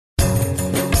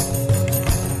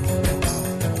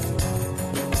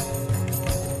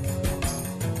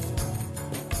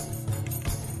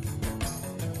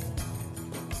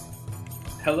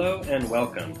Hello and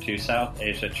welcome to South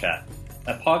Asia Chat,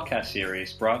 a podcast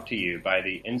series brought to you by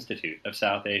the Institute of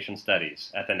South Asian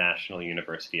Studies at the National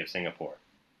University of Singapore.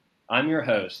 I'm your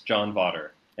host, John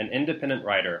Vater, an independent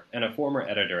writer and a former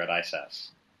editor at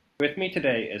ISAS. With me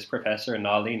today is Professor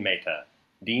Nalin Mehta,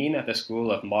 Dean at the School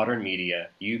of Modern Media,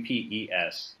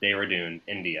 UPES, Dehradun,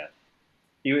 India.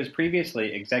 He was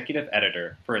previously executive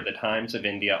editor for The Times of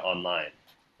India Online,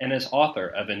 and is author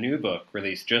of a new book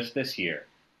released just this year,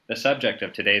 the subject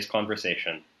of today's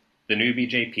conversation, The New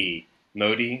BJP,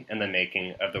 Modi and the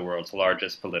Making of the World's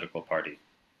Largest Political Party.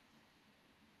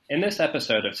 In this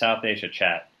episode of South Asia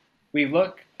Chat, we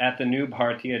look at the new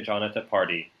Bharatiya Janata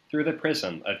Party through the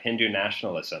prism of Hindu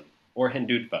nationalism, or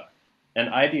Hindutva, an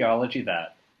ideology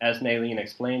that, as Nalin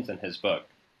explains in his book,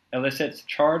 elicits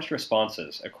charged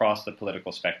responses across the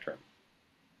political spectrum.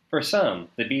 For some,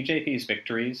 the BJP's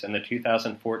victories in the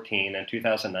 2014 and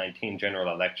 2019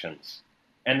 general elections,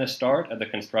 and the start of the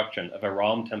construction of a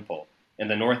Ram temple in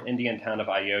the North Indian town of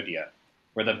Ayodhya,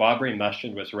 where the Babri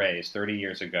Masjid was raised 30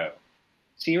 years ago,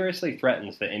 seriously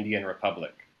threatens the Indian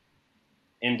Republic.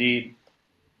 Indeed,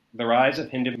 the rise of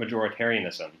Hindu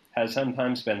majoritarianism has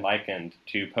sometimes been likened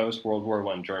to post-World War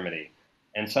I Germany,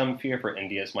 and some fear for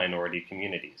India's minority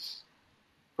communities.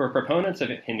 For proponents of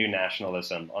Hindu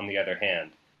nationalism, on the other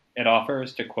hand, it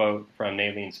offers, to quote from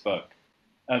Nalin's book,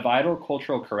 a vital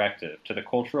cultural corrective to the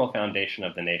cultural foundation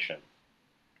of the nation.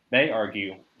 They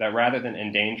argue that rather than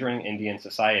endangering Indian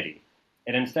society,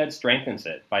 it instead strengthens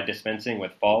it by dispensing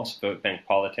with false vote bank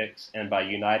politics and by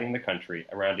uniting the country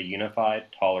around a unified,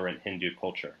 tolerant Hindu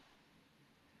culture.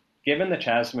 Given the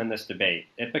chasm in this debate,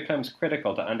 it becomes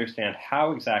critical to understand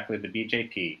how exactly the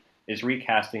BJP is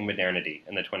recasting modernity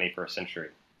in the 21st century.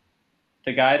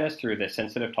 To guide us through this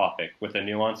sensitive topic with the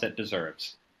nuance it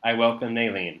deserves, I welcome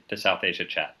Nalin to South Asia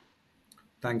Chat.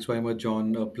 Thanks very much,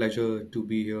 John. A pleasure to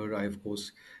be here. I, of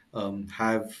course,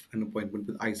 have an appointment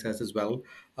with ISAS as well.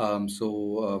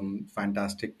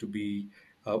 Fantastic to be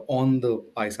on the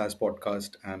ISAS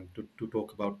podcast and to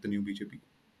talk about the new BJP.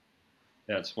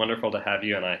 Yeah, it's wonderful to have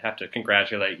you, and I have to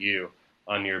congratulate you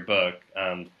on your book.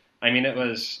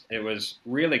 It was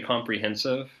really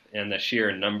comprehensive in the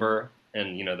sheer number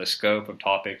and the scope of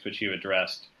topics which you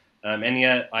addressed. And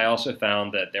yet, I also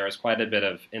found that there was quite a bit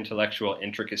of intellectual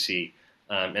intricacy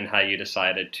in how you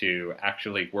decided to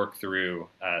actually work through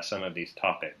some of these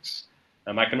topics.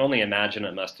 I can only imagine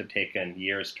it must have taken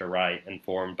years to write,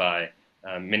 informed by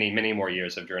many, many more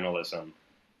years of journalism.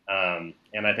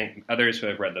 And I think others who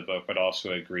have read the book would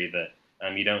also agree that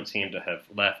you don't seem to have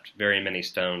left very many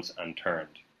stones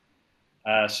unturned.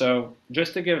 So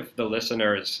just to give the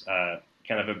listeners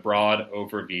kind of a broad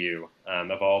overview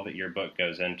of all that your book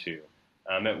goes into.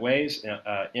 It weighs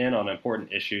in on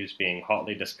important issues being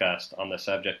hotly discussed on the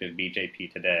subject of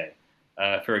BJP today.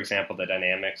 For example, the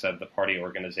dynamics of the party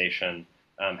organization,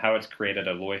 how it's created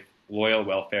a loyal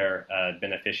welfare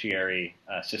beneficiary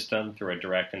system through a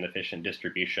direct and efficient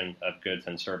distribution of goods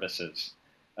and services,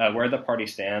 where the party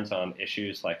stands on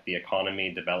issues like the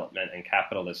economy, development, and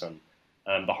capitalism,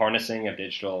 the harnessing of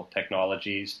digital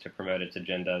technologies to promote its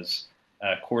agendas,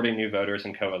 courting new voters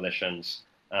and coalitions,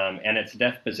 and its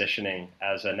deft positioning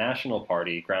as a national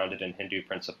party grounded in Hindu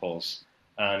principles,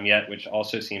 yet which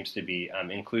also seems to be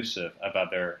inclusive of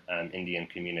other Indian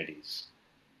communities.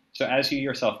 So as you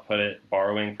yourself put it,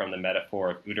 borrowing from the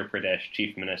metaphor of Uttar Pradesh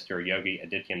Chief Minister Yogi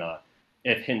Adityanath,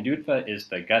 if Hindutva is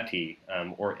the gati,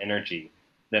 or energy,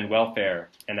 then welfare,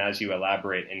 and as you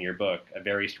elaborate in your book, a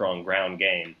very strong ground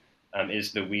game,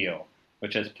 is the wheel,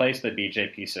 which has placed the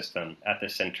BJP system at the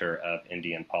center of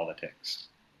Indian politics.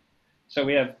 So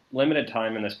we have limited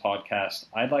time in this podcast.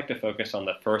 I'd like to focus on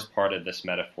the first part of this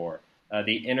metaphor,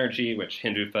 the energy which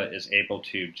Hindutva is able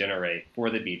to generate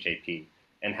for the BJP,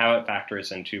 and how it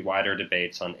factors into wider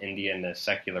debates on Indianness,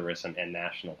 secularism, and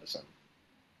nationalism.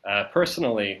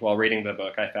 Personally, while reading the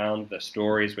book, I found the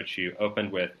stories which you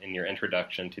opened with in your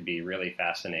introduction to be really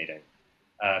fascinating.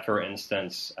 For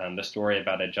instance, the story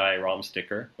about a Jai Ram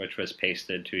sticker, which was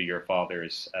pasted to your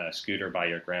father's scooter by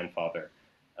your grandfather,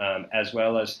 as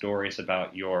well as stories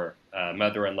about your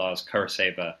mother-in-law's Kar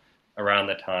Seva around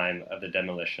the time of the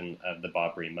demolition of the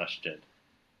Babri Masjid.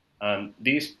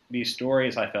 These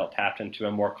stories, I felt, tapped into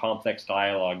a more complex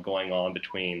dialogue going on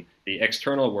between the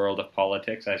external world of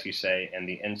politics, as you say, and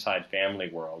the inside family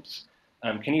worlds.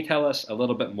 Can you tell us a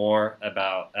little bit more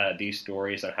about these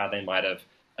stories and how they might have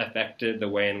affected the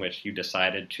way in which you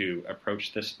decided to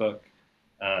approach this book?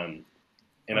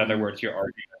 In other words, your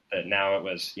argument that now it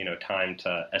was, time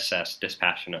to assess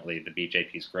dispassionately the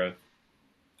BJP's growth.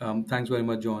 Thanks very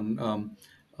much, John.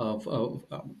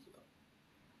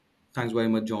 Thanks very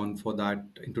much, John, for that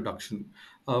introduction.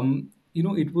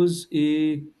 it was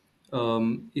a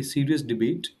serious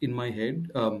debate in my head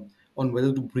on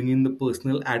whether to bring in the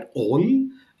personal at all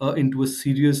into a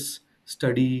serious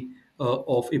study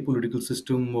of a political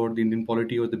system or the Indian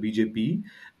polity or the BJP.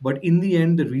 But in the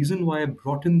end, the reason why I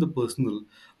brought in the personal,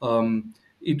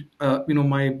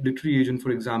 my literary agent,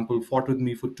 for example, fought with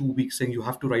me for 2 weeks saying you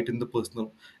have to write in the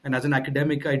personal, and as an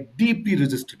academic, I deeply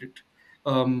resisted it,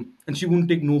 and she wouldn't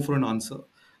take no for an answer.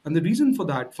 And the reason for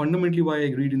that, fundamentally, why I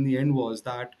agreed in the end was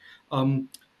that um,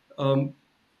 um,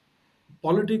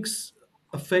 politics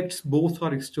affects both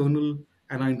our external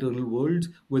and our internal worlds,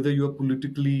 whether you are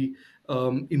politically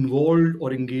involved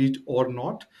or engaged or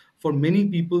not. For many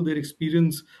people, their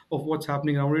experience of what's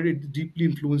happening around it is deeply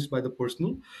influenced by the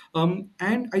personal.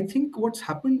 And I think what's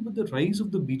happened with the rise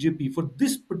of the BJP for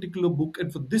this particular book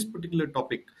and for this particular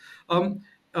topic,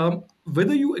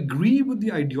 whether you agree with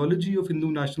the ideology of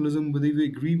Hindu nationalism, whether you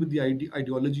agree with the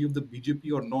ideology of the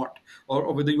BJP or not,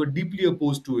 or whether you are deeply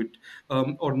opposed to it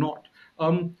or not,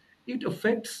 it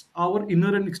affects our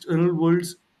inner and external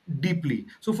worlds deeply.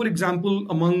 So, for example,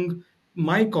 among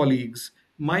my colleagues,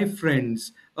 my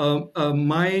friends,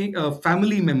 my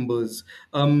family members,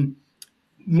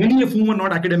 many of whom are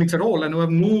not academics at all and who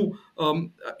have no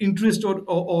interest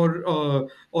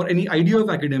or any idea of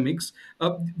academics.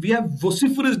 We have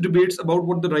vociferous debates about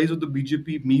what the rise of the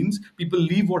BJP means. People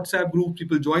leave WhatsApp groups,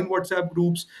 people join WhatsApp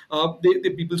groups,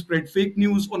 people spread fake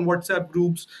news on WhatsApp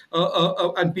groups,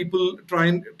 and people try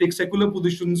and take secular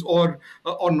positions or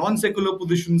non-secular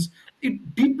positions.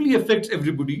 It deeply affects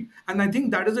everybody, and I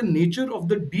think that is the nature of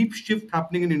the deep shift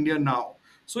happening in India now.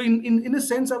 So in a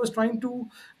sense, I was trying to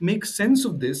make sense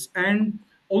of this. And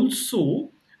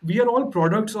also, we are all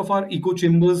products of our echo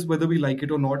chambers, whether we like it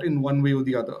or not, in one way or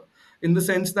the other. In the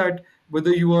sense that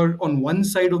whether you are on one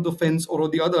side of the fence or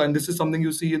the other, and this is something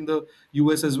you see in the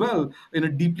US as well, in a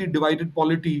deeply divided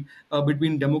polity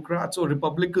between Democrats or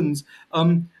Republicans,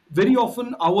 very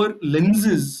often our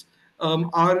lenses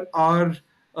are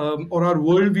or our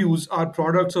worldviews are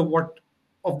products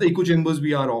of the echo chambers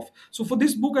we are of. So for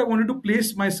this book, I wanted to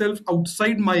place myself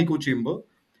outside my echo chamber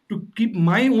to keep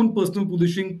my own personal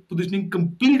positioning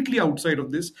completely outside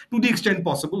of this to the extent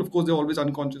possible. Of course, there are always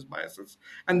unconscious biases,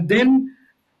 and then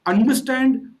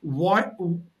understand what.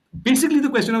 Basically, the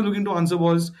question I was looking to answer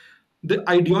was the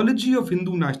ideology of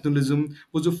Hindu nationalism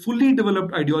was a fully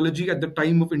developed ideology at the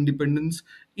time of independence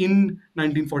in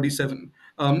 1947,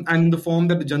 and in the form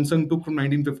that the Jansang took from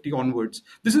 1950 onwards.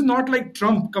 This is not like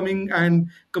Trump coming and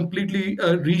completely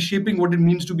reshaping what it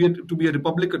means to be a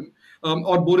Republican,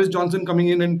 or Boris Johnson coming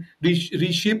in and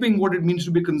reshaping what it means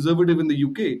to be conservative in the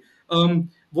UK.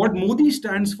 What Modi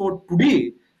stands for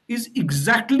today is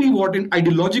exactly what, in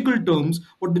ideological terms,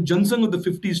 what the Jansang of the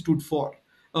 50s stood for,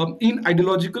 in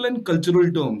ideological and cultural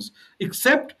terms,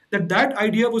 except that that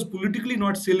idea was politically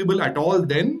not saleable at all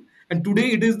then, and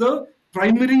today it is the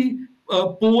primary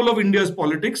pole of India's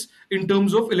politics in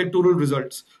terms of electoral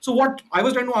results. So, what I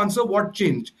was trying to answer, what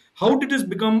changed? How did this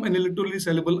become an electorally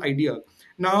sellable idea?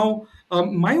 Now,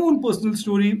 my own personal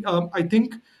story, I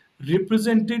think,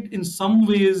 represented in some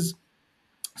ways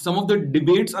some of the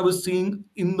debates I was seeing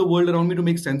in the world around me to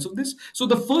make sense of this. So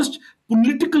the first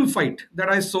political fight that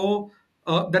I saw,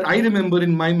 that I remember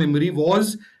in my memory,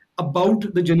 was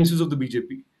about the genesis of the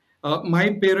BJP.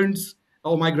 My parents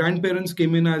or my grandparents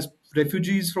came in as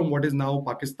refugees from what is now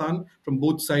Pakistan, from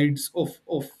both sides of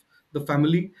the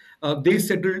family. They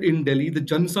settled in Delhi. The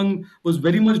Jansang was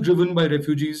very much driven by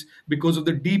refugees because of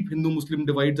the deep Hindu-Muslim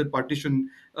divide that partition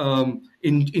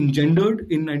engendered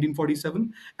in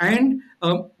 1947. And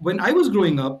when I was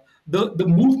growing up, the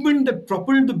movement that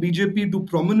propelled the BJP to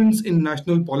prominence in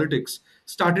national politics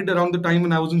started around the time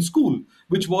when I was in school,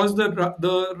 which was the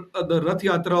Rath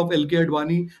Yatra of L.K.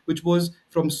 Advani, which was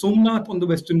from Somnath on the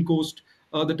western coast,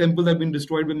 the temple that had been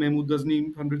destroyed by Mahmud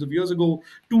Ghazni hundreds of years ago,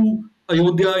 to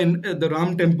Ayodhya in the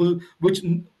Ram temple,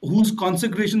 whose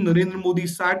consecration Narendra Modi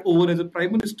sat over as a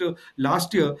prime minister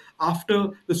last year after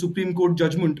the Supreme Court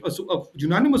judgment, a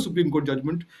unanimous Supreme Court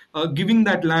judgment, giving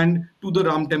that land to the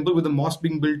Ram temple with a mosque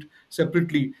being built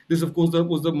separately. This, of course,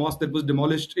 was the mosque that was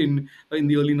demolished in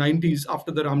the early 90s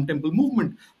after the Ram temple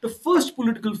movement. The first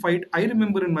political fight I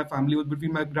remember in my family was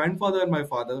between my grandfather and my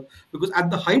father, because at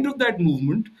the height of that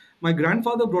movement, my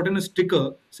grandfather brought in a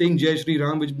sticker saying Jai Shri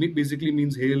Ram, which basically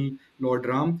means Hail Lord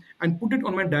Ram, and put it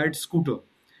on my dad's scooter.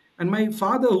 And my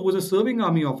father, who was a serving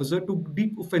army officer, took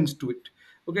deep offense to it.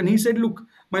 Okay, and he said, "Look,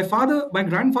 my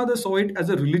grandfather saw it as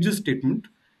a religious statement.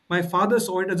 My father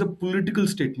saw it as a political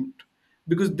statement,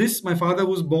 because my father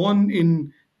was born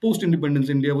in post-independence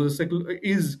India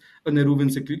is a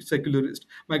Nehruvian secularist.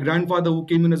 My grandfather, who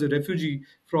came in as a refugee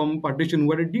from partition,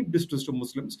 who had a deep distrust of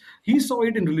Muslims, he saw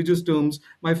it in religious terms.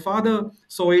 My father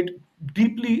saw it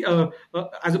deeply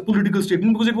as a political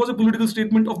statement, because it was a political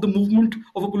statement of the movement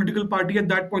of a political party at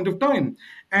that point of time.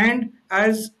 And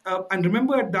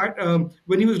remember at that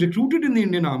when he was recruited in the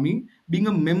Indian Army, being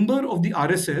a member of the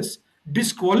RSS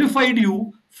disqualified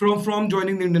you from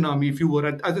joining the Indian Army if you were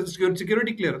as a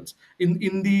security clearance in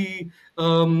the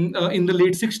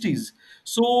late 60s.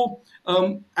 So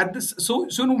at this so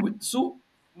no, so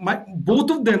my both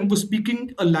of them were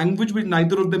speaking a language which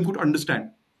neither of them could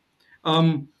understand.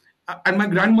 um, and my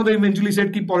grandmother eventually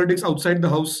said, keep politics outside the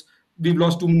house. We've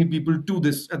lost too many people to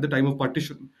this at the time of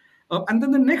partition. And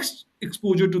then the next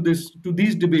exposure to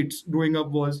these debates growing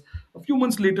up was a few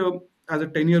months later. As a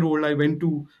 10-year-old, I went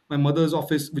to my mother's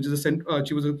office, which is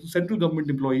she was a central government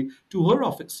employee, to her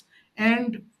office.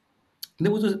 And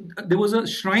there was a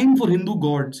shrine for Hindu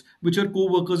gods, which her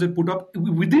co-workers had put up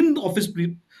within the office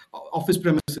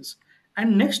premises,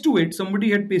 and next to it,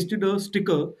 somebody had pasted a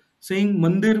sticker saying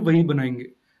 "Mandir wahi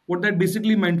banayenge." What that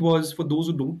basically meant was, for those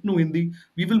who don't know Hindi,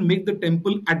 we will make the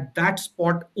temple at that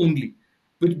spot only,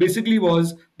 which basically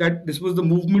was that this was the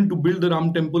movement to build the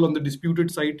Ram temple on the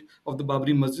disputed site of the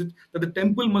Babri Masjid, that the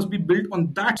temple must be built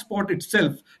on that spot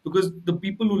itself, because the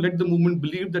people who led the movement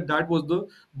believed that that was the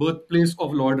birthplace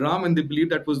of Lord Ram, and they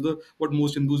believed that was the what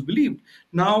most Hindus believed.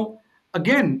 Now,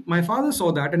 again, my father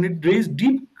saw that, and it raised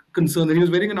deep concern. And he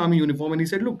was wearing an army uniform, and he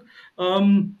said, "Look,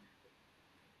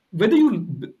 whether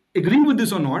you agree with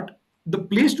this or not, the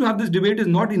place to have this debate is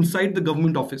not inside the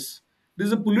government office.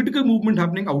 There's a political movement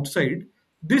happening outside.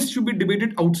 This should be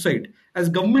debated outside. As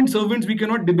government servants, we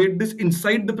cannot debate this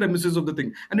inside the premises of the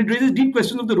thing." And it raises deep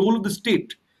questions of the role of the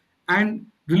state and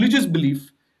religious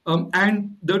belief,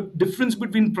 and the difference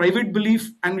between private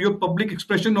belief and your public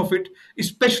expression of it,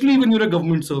 especially when you're a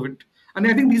government servant. And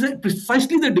I think these are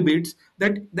precisely the debates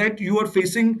that you are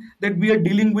facing, that we are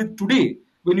dealing with today,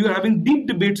 when you are having deep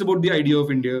debates about the idea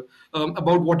of India,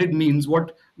 about what it means,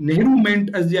 what Nehru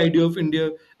meant as the idea of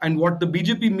India, and what the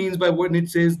BJP means by when it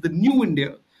says the new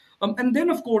India. And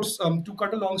then, of course, to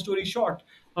cut a long story short,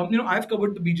 I've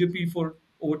covered the BJP for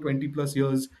over 20 plus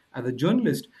years as a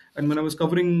journalist. And when I was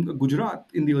covering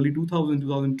Gujarat in the early 2000s,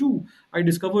 2002, I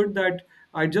discovered that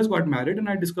I just got married, and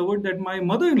I discovered that my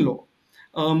mother-in-law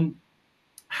um,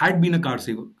 had been a car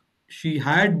sevak. She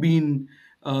had been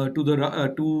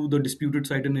to the disputed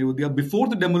site in Ayodhya before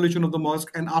the demolition of the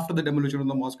mosque and after the demolition of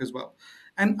the mosque as well.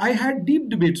 And I had deep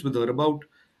debates with her about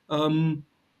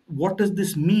what does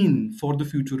this mean for the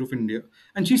future of India.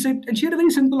 And she said, and she had a very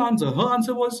simple answer. Her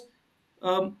answer was,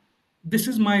 um, "This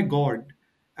is my God,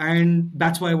 and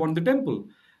that's why I want the temple."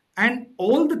 And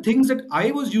all the things that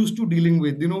I was used to dealing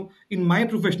with, in my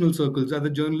professional circles as a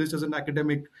journalist, as an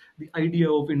academic, the idea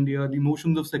of India, the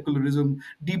notions of secularism,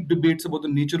 deep debates about the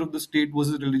nature of the state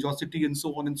versus religiosity, and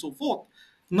so on and so forth,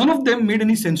 none of them made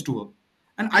any sense to her.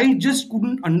 And I just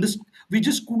couldn't understand. We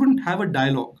just couldn't have a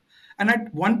dialogue. And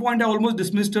at one point, I almost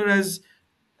dismissed her as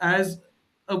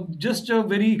just a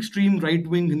very extreme right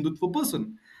wing Hindutva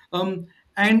person.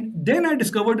 And then I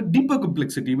discovered a deeper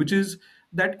complexity, which is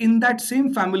that in that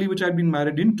same family which I'd been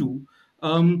married into,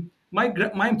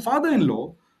 my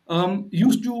father-in-law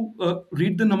used to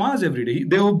read the namaz every day.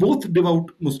 They were both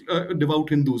devout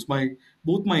Hindus.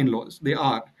 Both my in-laws, they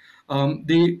are.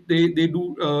 They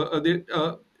do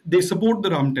they support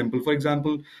the Ram temple. For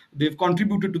example, they've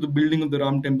contributed to the building of the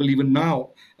Ram temple even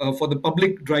now, for the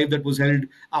public drive that was held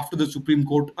after the Supreme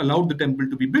Court allowed the temple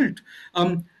to be built.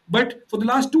 But for the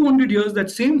last 200 years, that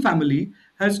same family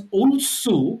has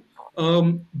also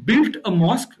built a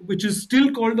mosque which is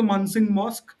still called the Mansingh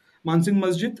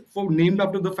Masjid, named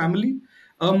after the family.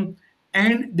 Um,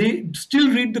 and they still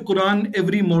read the Quran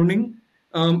every morning,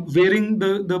 wearing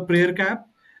the prayer cap,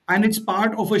 and it's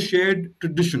part of a shared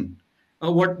tradition,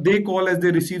 what they call as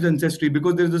their received ancestry,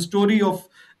 because there's a story of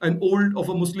a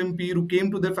Muslim peer who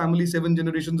came to their family 7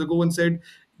 generations ago and said,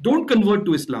 "Don't convert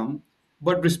to Islam,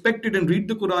 but respect it and read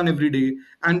the Quran every day,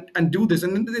 and do this."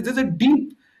 And there's a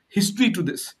deep history to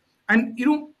this. And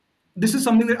this is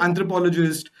something that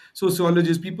anthropologists,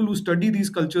 sociologists, people who study these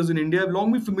cultures in India have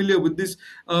long been familiar with, this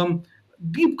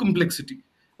deep complexity,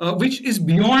 which is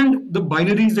beyond the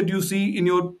binaries that you see in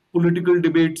your political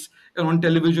debates and on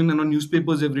television and on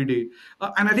newspapers every day.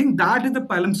 And I think that is the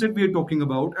palimpsest we are talking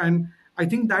about. And I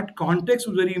think that context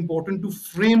was very important to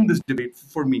frame this debate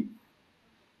for me.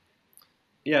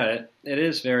 Yeah, it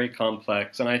is very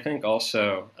complex, and I think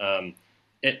also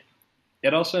it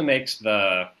it also makes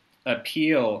the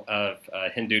appeal of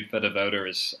Hindutva to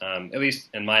voters, at least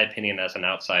in my opinion as an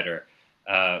outsider,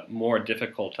 more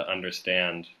difficult to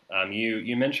understand.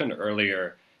 You mentioned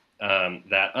earlier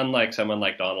that unlike someone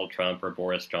like Donald Trump or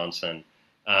Boris Johnson,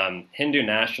 Hindu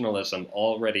nationalism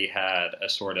already had a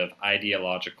sort of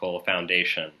ideological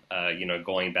foundation,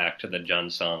 going back to the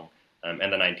Junsung in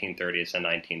the 1930s and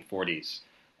 1940s.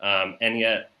 And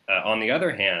yet, on the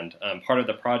other hand, part of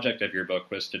the project of your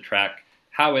book was to track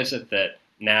how is it that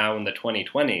now in the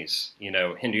 2020s,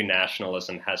 Hindu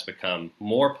nationalism has become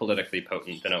more politically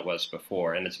potent than it was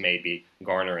before, and it's maybe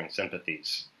garnering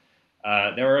sympathies.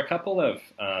 There were a couple of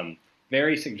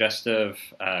very suggestive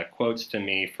quotes to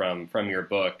me from your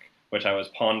book, which I was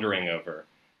pondering over.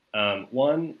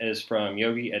 One is from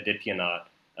Yogi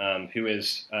Adityanath, who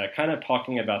is kind of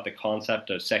talking about the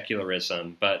concept of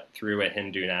secularism, but through a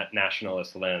Hindu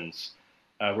nationalist lens,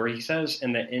 where he says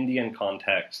in the Indian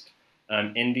context,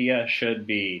 India should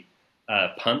be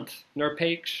Panth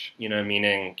Nirpeksh,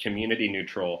 meaning community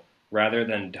neutral, rather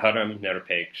than Dharam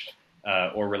Nirpeksh,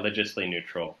 or religiously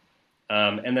neutral.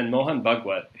 And then Mohan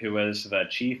Bhagwat, who is the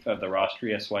chief of the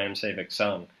Rashtriya Swayamsevak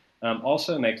Sangh,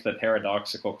 also makes the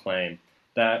paradoxical claim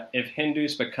that if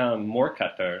Hindus become more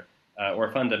Qatar or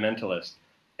fundamentalist,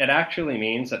 it actually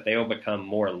means that they will become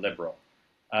more liberal.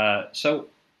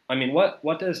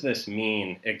 What does this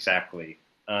mean exactly?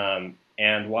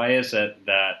 And why is it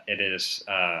that it is,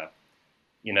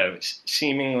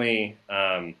 seemingly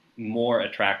more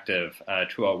attractive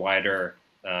to a wider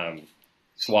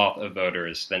swath of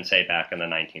voters than, say, back in the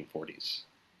 1940s?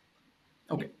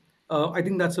 Okay. I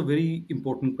think that's a very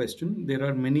important question. There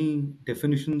are many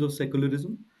definitions of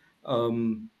secularism.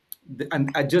 And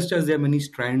just as there are many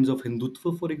strands of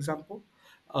Hindutva, for example.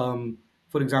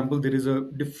 For example, there is a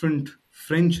different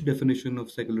French definition of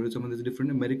secularism and there's a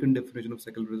different American definition of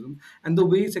secularism. And the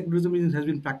way secularism has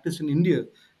been practiced in India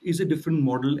is a different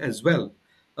model as well.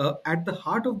 At the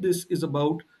heart of this is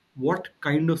about what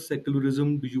kind of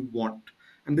secularism do you want?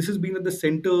 And this has been at the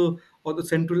center or the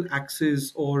central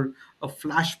axis or a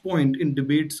flashpoint in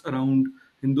debates around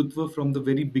Hindutva from the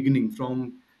very beginning,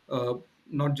 from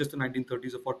not just the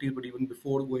 1930s or 40s, but even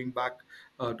before, going back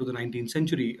to the 19th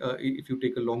century, if you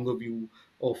take a longer view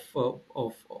of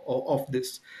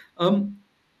this.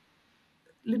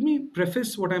 Let me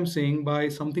preface what I'm saying by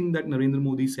something that Narendra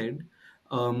Modi said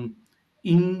um,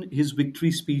 in his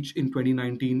victory speech in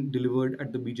 2019, delivered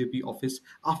at the BJP office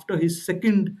after his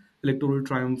second electoral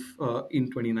triumph in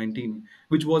 2019,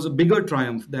 which was a bigger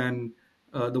triumph than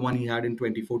the one he had in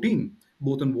 2014,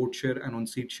 both on vote share and on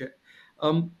seat share.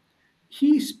 Um,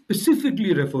 he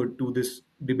specifically referred to this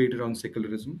debate around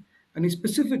secularism, and he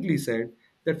specifically said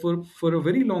that for a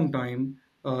very long time,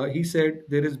 he said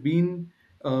there has been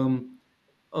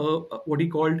what he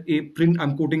called a print.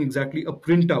 I'm quoting exactly, a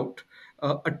printout,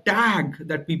 a tag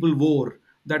that people wore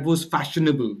that was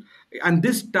fashionable, and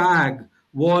this tag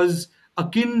was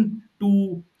akin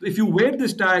to, if you wear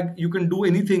this tag, you can do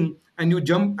anything, and you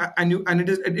jump, and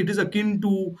it is akin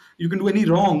to, you can do any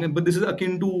wrong, but this is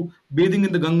akin to bathing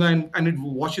in the Ganga, and it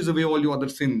washes away all your other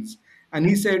sins. And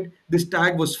he said this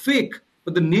tag was fake,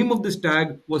 but the name of this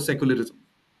tag was secularism.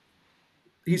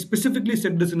 He specifically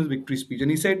said this in his victory speech,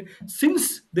 and he said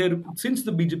since the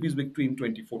BJP's victory in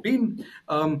 2014,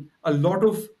 a lot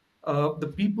of the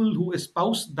people who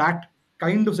espouse that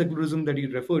kind of secularism that he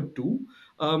referred to,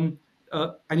 and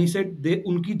he said they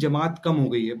unki jamaat kam ho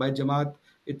gayi hai. By jamaat,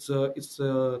 it's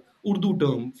a Urdu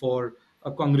term for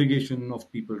a congregation of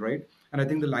people, right? And I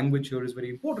think the language here is very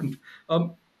important.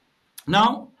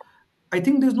 Now, I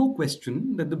think there's no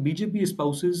question that the BJP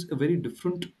espouses a very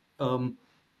different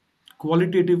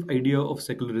qualitative idea of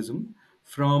secularism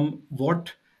from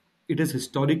what it has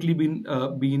historically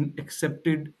been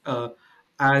accepted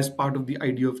as part of the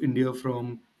idea of India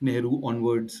from Nehru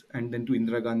onwards, and then to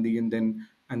Indira Gandhi, and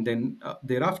then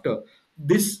thereafter.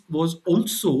 This was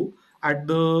also at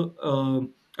the.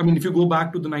 I mean, if you go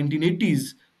back to the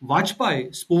 1980s,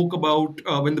 Vajpayee spoke about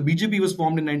when the BJP was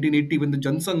formed in 1980, when the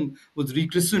Jansangh was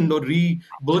rechristened or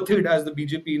rebirthed as the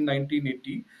BJP in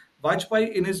 1980.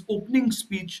 Vajpayee, in his opening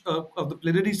speech of the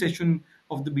plenary session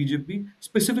of the BJP,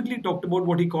 specifically talked about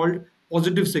what he called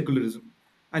positive secularism.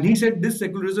 And he said this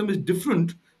secularism is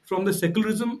different from the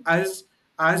secularism as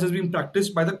has been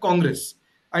practiced by the Congress.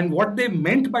 And what they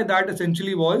meant by that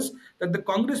essentially was that the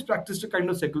Congress practiced a kind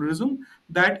of secularism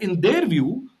that, in their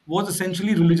view, was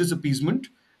essentially religious appeasement.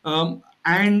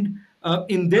 And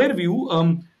in their view,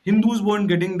 Hindus weren't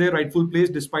getting their rightful place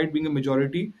despite being a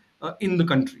majority in the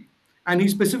country. And he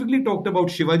specifically talked about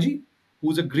Shivaji,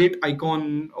 who's a great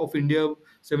icon of India,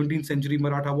 17th century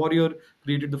Maratha warrior,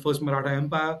 created the first Maratha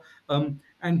Empire.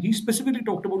 And he specifically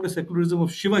talked about the secularism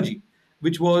of Shivaji,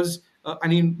 which was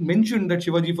And he mentioned that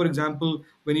Shivaji, for example,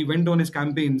 when he went on his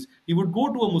campaigns, he would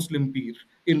go to a Muslim pir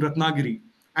in Ratnagiri.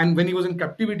 And when he was in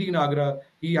captivity in Agra,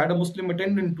 he had a Muslim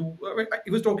attendant to.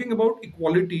 He was talking about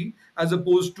equality as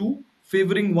opposed to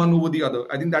favoring one over the other.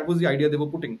 I think that was the idea they were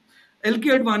putting. L.K.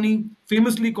 Advani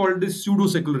famously called this pseudo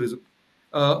secularism,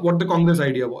 what the Congress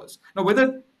idea was. Now,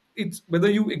 whether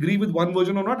you agree with one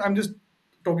version or not, I'm just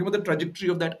talking about the trajectory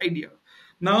of that idea.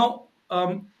 Now,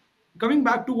 coming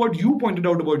back to what you pointed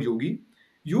out about Yogi,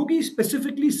 Yogi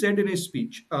specifically said in his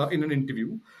speech, in an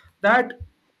interview, that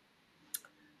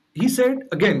he said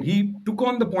again, he took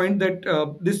on the point that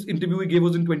this interview he gave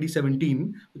was in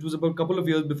 2017, which was about a couple of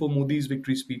years before Modi's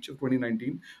victory speech of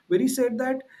 2019, where he said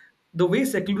that the way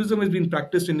secularism has been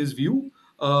practiced in his view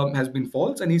has been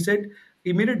false. And he said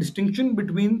he made a distinction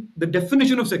between the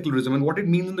definition of secularism and what it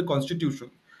means in the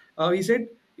constitution. He said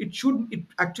it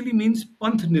actually means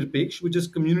panth nirpeksh, which is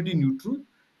community neutral,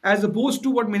 as opposed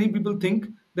to what many people think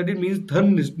that it means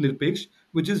dharm nirpeksh,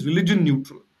 which is religion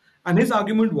neutral. And his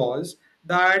argument was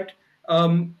that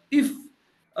if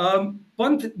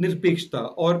panth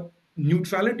nirpekshta or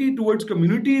neutrality towards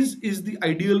communities is the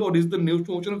ideal or is the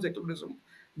notion of secularism,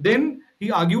 then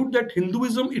he argued that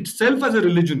Hinduism itself as a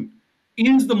religion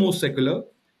is the most secular,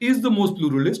 is the most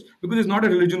pluralist, because it's not a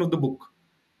religion of the book.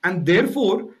 And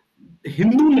therefore,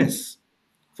 Hinduness,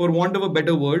 for want of a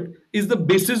better word, is the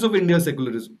basis of India's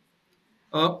secularism.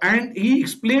 And he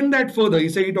explained that further. He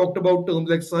said he talked about terms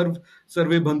like Sarve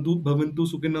Bhavantu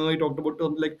Sukhina. He talked about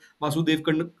terms like Vasudev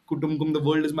Kutumkum, the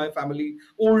world is my family,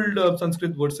 old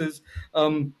Sanskrit verses.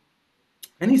 And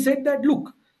he said that,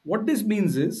 look, what this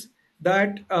means is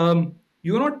that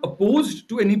you are not opposed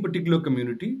to any particular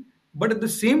community, but at the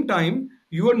same time,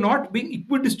 you are not being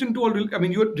equidistant to all. I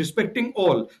mean, you are respecting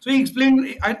all. So he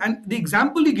explained, and the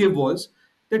example he gave was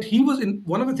that he was in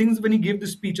one of the things when he gave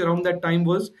this speech around that time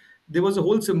was there was a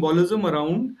whole symbolism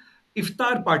around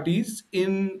iftar parties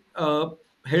in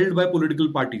held by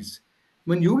political parties.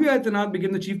 When Yogi Adityanath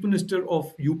became the chief minister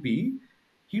of UP,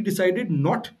 he decided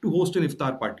not to host an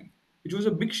iftar party, which was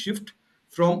a big shift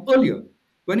from earlier.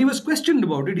 When he was questioned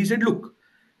about it, he said, look,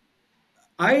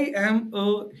 I am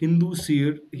a Hindu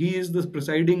seer. He is the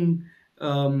presiding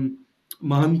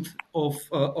mahant of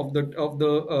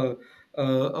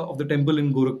the temple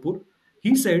in Gorakhpur.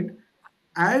 He said,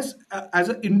 as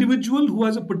an individual who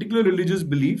has a particular religious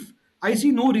belief, I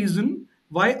see no reason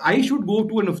why I should go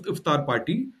to an iftar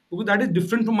party because that is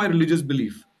different from my religious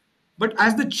belief. But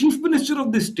as the chief minister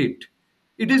of this state,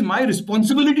 it is my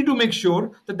responsibility to make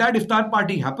sure that that iftar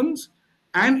party happens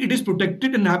and it is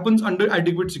protected and happens under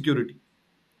adequate security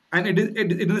and it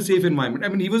is a safe environment. I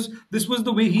mean, this was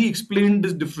the way he explained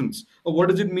this difference of what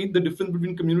does it mean, the difference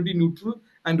between community neutral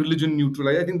and religion neutral.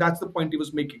 I think that's the point he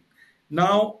was making.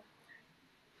 Now,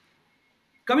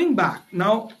 coming back,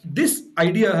 now this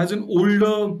idea has an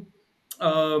older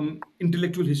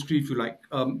intellectual history, if you like.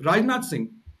 Rajnath Singh,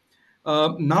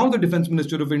 now the defense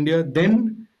minister of India,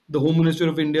 then the home minister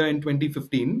of India in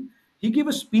 2015, he gave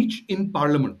a speech in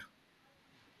parliament.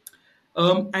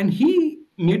 And he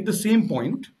made the same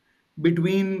point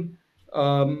between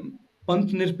Panth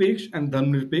Nirpeksh and Dharm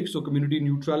Nirpeksh, so community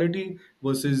neutrality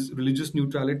versus religious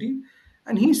neutrality.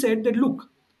 And he said that, look,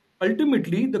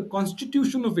 ultimately the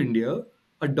Constitution of India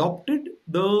adopted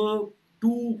the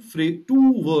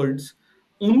two words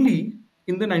only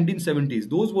in the 1970s.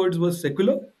 Those words were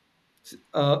secular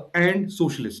and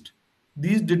socialist.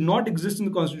 These did not exist in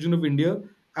the Constitution of India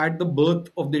at the birth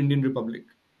of the Indian Republic.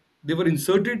 They were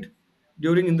inserted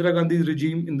during Indira Gandhi's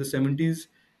regime in the 70s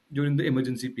during the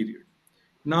emergency period.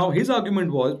 Now, his argument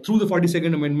was through the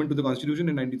 42nd Amendment to the Constitution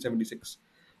in 1976.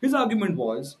 His argument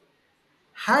was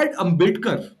had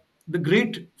Ambedkar, the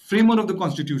great framer of the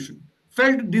Constitution,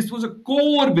 felt this was a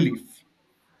core belief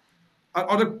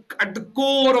at the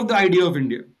core of the idea of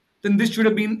India, then this should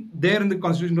have been there in the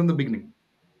Constitution from the beginning,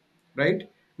 right?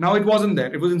 Now it wasn't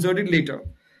there; it was inserted later.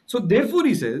 So therefore,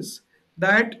 he says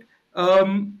that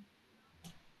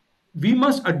we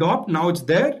must adopt, now it's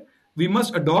there, we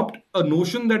must adopt a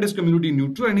notion that is community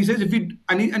neutral. And he says, if we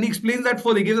and he explains that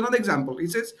further. He gives another example. He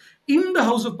says, in the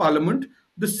House of Parliament,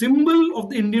 the symbol of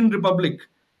the Indian Republic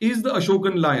is the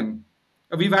Ashokan lion.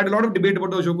 We've had a lot of debate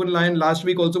about the Ashokan lion last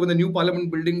week also when the new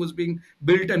parliament building was being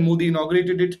built and Modi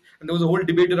inaugurated it. And there was a whole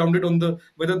debate around it on the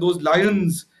whether those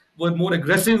lions were more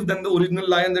aggressive than the original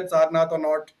lion at Sarnath or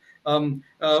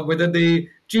not, whether they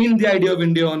changed the idea of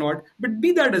India or not. But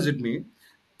be that as it may,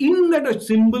 in that a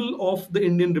symbol of the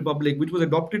Indian Republic, which was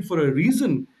adopted for a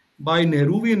reason by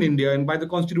Nehruvian India and by the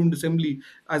Constituent Assembly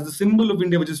as the symbol of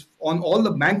India, which is on all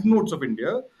the banknotes of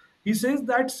India, he says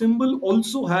that symbol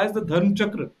also has the Dharm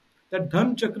Chakra. That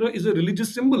Dharm Chakra is a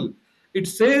religious symbol. It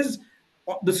says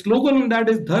The slogan on that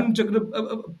is Dharm Chakra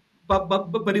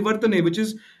Parivartane, which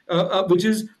is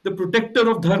the protector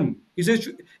of dharma. He says,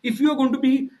 if you are going to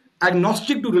be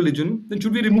agnostic to religion, then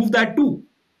should we remove that too?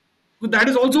 Because that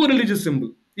is also a religious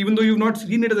symbol, even though you've not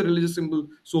seen it as a religious symbol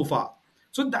so far.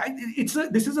 So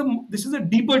this is a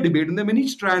deeper debate, and there are many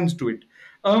strands to it.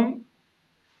 Um,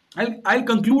 I'll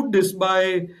conclude this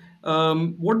by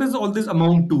what does all this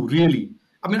amount to really?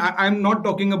 I mean, I'm not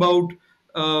talking about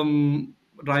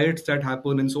riots that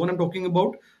happen and so on. I'm talking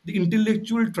about the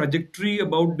intellectual trajectory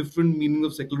about different meanings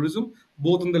of secularism,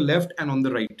 both on the left and on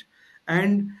the right.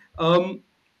 And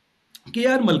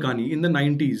K.R. Malkani in the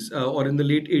 90s or in the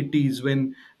late 80s,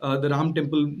 when the Ram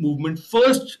Temple movement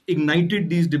first ignited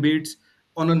these debates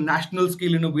on a national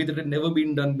scale in a way that had never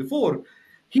been done before,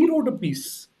 he wrote a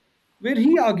piece where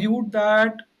he argued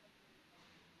that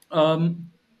um,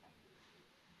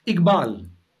 Iqbal,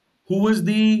 who was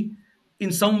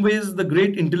in some ways, the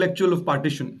great intellectual of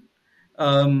partition,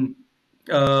 um,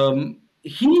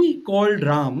 he called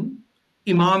Ram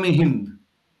Imam-e-Hind,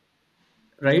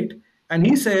 right? And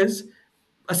he says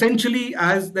essentially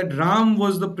as that Ram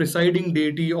was the presiding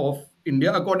deity of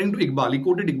India, according to Iqbal. He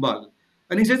quoted Iqbal,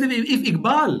 and he says that if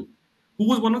Iqbal, who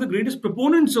was one of the greatest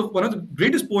proponents of one of the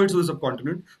greatest poets of the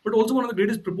subcontinent, but also one of the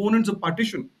greatest proponents of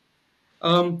partition,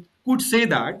 could say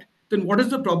that, then what is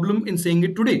the problem in saying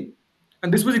it today?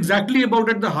 And this was exactly about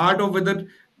at the heart of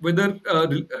whether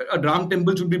a Ram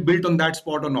temple should be built on that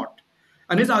spot or not.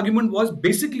 And his argument was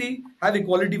basically have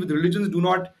equality with religions, do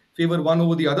not favor one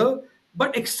over the other,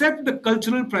 but accept the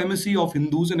cultural primacy of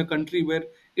Hindus in a country where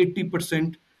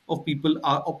 80% of people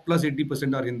are, or plus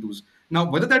 80% are Hindus. Now,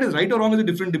 whether that is right or wrong is a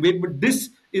different debate, but this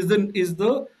is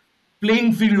the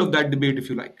playing field of that debate, if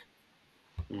you like.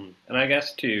 And I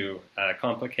guess to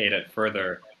complicate it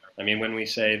further, I mean, when we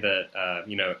say that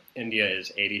India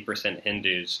is 80%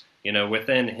 Hindus,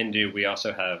 within Hindu we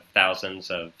also have thousands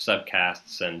of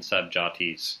subcastes and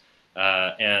subjatis,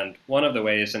 and one of the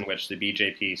ways in which the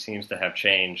BJP seems to have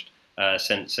changed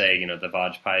since, say, the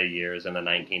Vajpayee years in the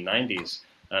 1990s,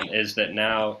 is that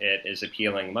now it is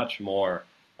appealing much more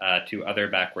to other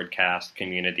backward caste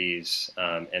communities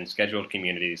and scheduled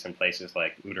communities in places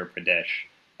like Uttar Pradesh.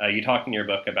 You talk in your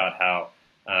book about how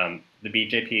the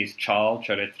BJP's chal,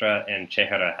 charitra, and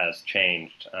chehara has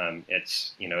changed.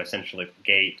 It's essentially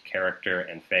gait, character,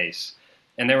 and face.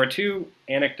 And there were two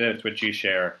anecdotes which you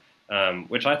share,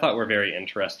 which I thought were very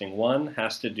interesting. One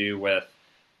has to do with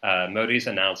Modi's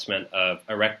announcement of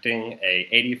erecting a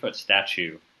 80-foot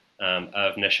statue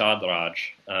of Nishad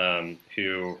Raj,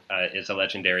 who is a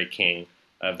legendary king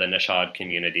of the Nishad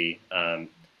community,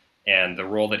 and the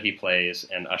role that he plays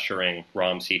in ushering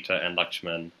Ram, Sita, and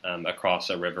Lakshman across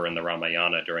a river in the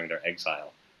Ramayana during their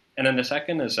exile. And then the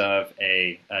second is of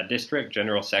a district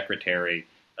general secretary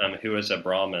who is a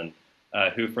Brahmin,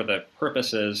 who, for the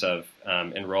purposes of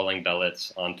enrolling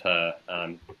Dalits onto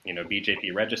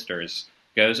BJP registers,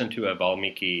 goes into a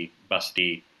Valmiki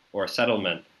basti or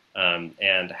settlement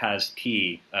and has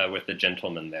tea with the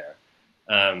gentleman there.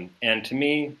 And to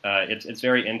me, it's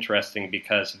very interesting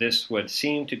because this would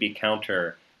seem to be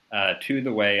counter to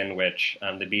the way in which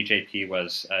the BJP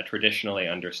was traditionally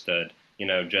understood,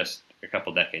 just a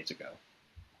couple decades ago.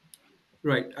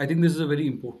 Right. I think this is a very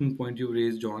important point you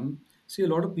raised, John. See, a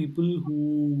lot of people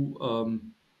who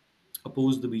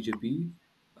oppose the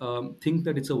BJP think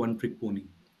that it's a one trick pony.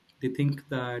 They think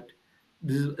that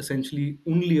this is essentially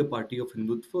only a party of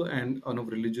Hindutva and of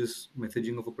religious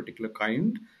messaging of a particular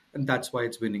kind, and that's why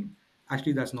it's winning.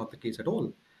 Actually, that's not the case at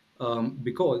all,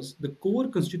 because the core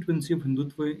constituency of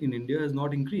Hindutva in India has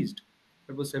not increased.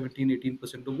 It was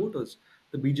 17-18% of voters.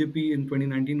 The BJP in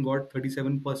 2019 got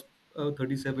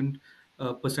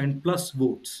 37% plus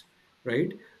votes,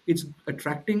 right? It's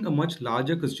attracting a much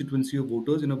larger constituency of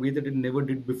voters in a way that it never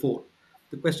did before.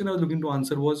 The question I was looking to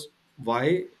answer was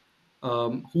why,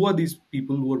 who are these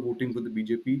people who are voting for the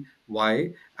BJP,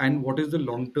 why, and what is the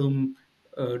long term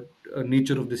uh,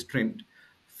 nature of this trend?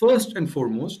 First and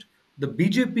foremost, the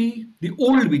BJP, the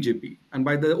old BJP, and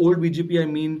by the old BJP I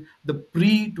mean the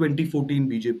pre 2014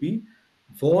 BJP,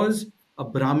 was a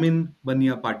Brahmin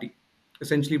Banya party.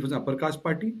 Essentially, it was an upper caste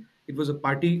party. It was a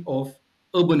party of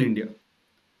urban India,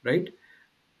 right?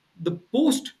 The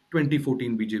post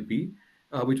 2014 BJP,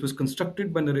 which was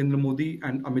constructed by Narendra Modi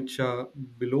and Amit Shah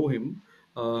below him.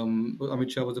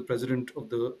 Amit Shah was the president of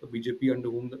the BJP under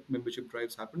whom the membership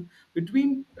drives happened.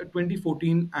 Between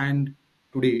 2014 and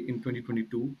today in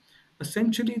 2022,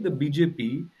 essentially the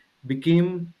BJP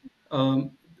became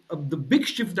the big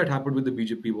shift that happened with the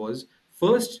BJP was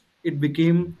first, it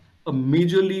became a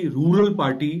majorly rural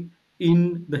party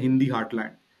in the Hindi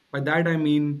heartland. By that I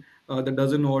mean the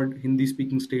dozen odd Hindi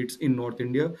speaking states in North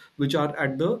India, which are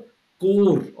at the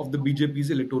core of the BJP's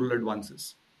electoral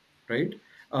advances, right?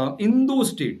 In those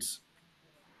states,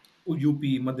 UP,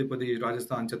 Madhya Pradesh,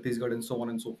 Rajasthan, Chhattisgarh, and so on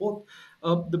and so forth,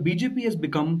 the BJP has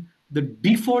become the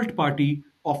default party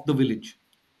of the village,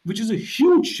 which is a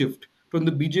huge shift from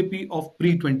the BJP of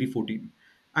pre 2014.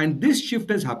 And this shift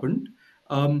has happened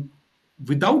um,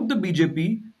 without the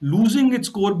BJP losing its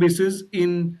core bases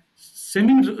in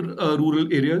semi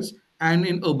rural areas and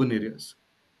in urban areas,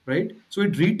 right? So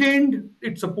it retained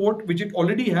its support, which it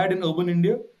already had in urban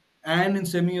India and in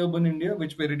semi-urban India,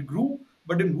 which where it grew,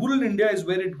 but in rural India is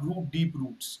where it grew deep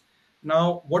roots.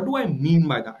 Now, what do I mean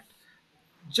by that?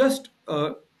 Just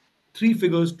three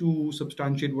figures to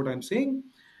substantiate what I'm saying.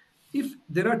 If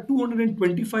there are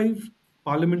 225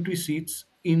 parliamentary seats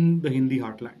in the Hindi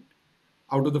heartland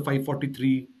out of the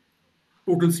 543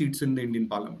 total seats in the Indian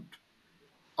parliament,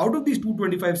 out of these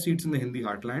 225 seats in the Hindi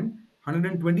heartland,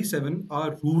 127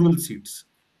 are rural seats.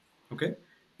 Okay.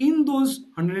 In those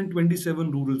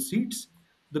 127 rural seats,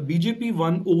 the BJP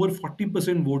won over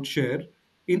 40% vote share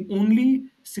in only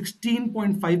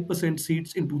 16.5%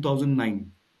 seats in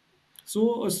 2009.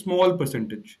 So a small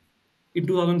percentage. In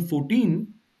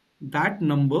 2014, that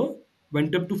number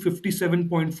went up to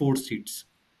 57.4 seats,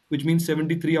 which means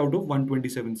 73 out of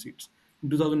 127 seats. In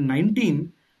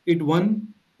 2019, it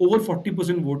won over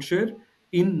 40% vote share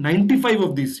in 95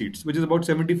 of these seats, which is about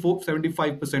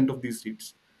 75% of these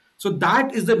seats. So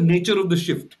that is the nature of the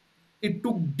shift. It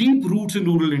took deep roots in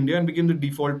rural India and became the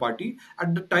default party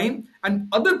at the time. And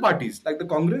other parties like the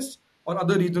Congress or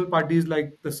other regional parties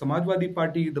like the Samajwadi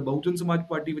Party, the Bahujan Samaj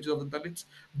Party, which is of the Dalits,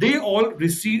 they all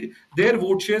received their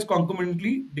vote shares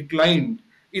concomitantly declined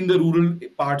in the rural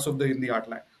parts of the Hindi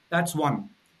heartland. That's one.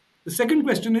 The second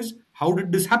question is, how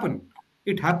did this happen?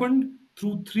 It happened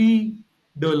through three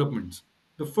developments.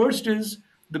 The first is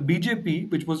the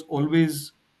BJP, which was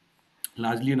always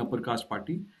largely an upper caste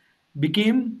party,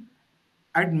 became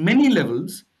at many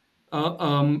levels,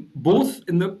 both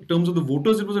in the terms of the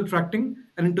voters it was attracting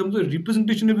and in terms of the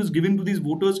representation it was giving to these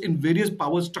voters in various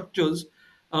power structures.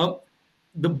 Uh,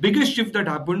 the biggest shift that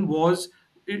happened was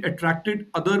it attracted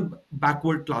other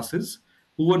backward classes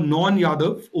who were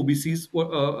non-Yadav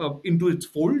OBCs into its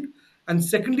fold, and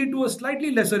secondly, to a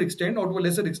slightly lesser extent, or to a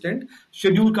lesser extent,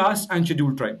 scheduled castes and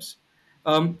scheduled tribes.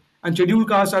 And scheduled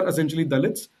castes are essentially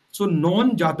Dalits. So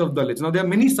non-Jatav Dalits. Now there are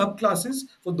many subclasses.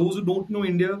 For those who don't know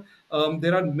India,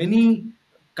 there are many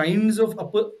kinds of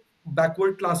upper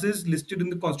backward classes listed in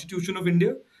the Constitution of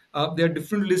India. There are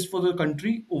different lists for the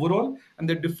country overall, and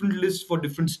there are different lists for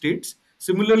different states.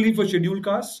 Similarly, for scheduled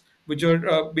castes, which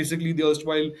are basically the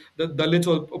erstwhile the Dalits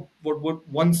or what were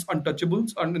once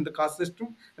untouchables in the caste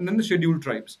system, and then the scheduled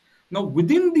tribes. Now,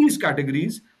 within these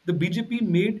categories, the BJP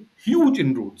made huge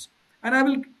inroads, and I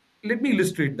will let me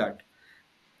illustrate that.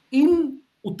 In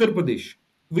Uttar Pradesh,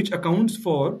 which accounts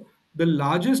for the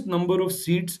largest number of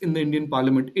seats in the Indian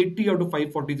parliament, 80 out of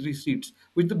 543 seats,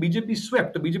 which the BJP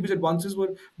swept. The BJP's advances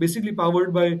were basically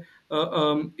powered by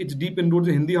its deep inroads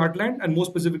in Hindi heartland and more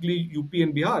specifically UP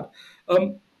and Bihar.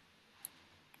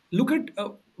 Look at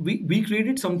we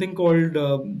created something called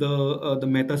the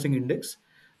Mehta Singh Index,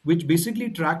 which basically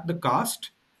tracked the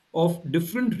caste of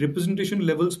different representation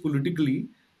levels politically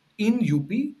in UP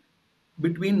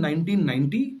between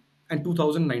 1990 and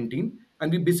 2019,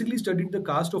 and we basically studied the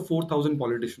caste of 4,000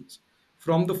 politicians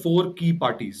from the four key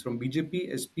parties, from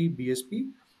BJP, SP,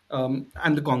 BSP,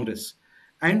 and the Congress.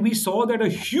 And we saw that a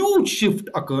huge shift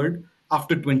occurred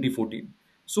after 2014.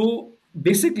 So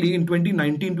basically, in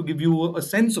 2019, to give you a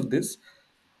sense of this,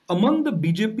 among the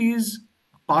BJP's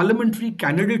parliamentary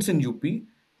candidates in UP,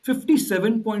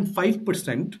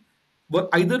 57.5% were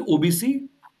either OBC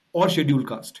or scheduled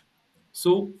caste.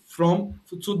 So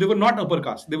they were not upper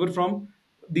caste; they were from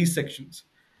these sections.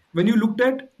 When you looked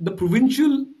at the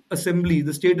provincial assembly,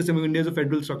 the state assembly of India is a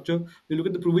federal structure. You look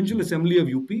at the provincial assembly of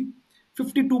UP,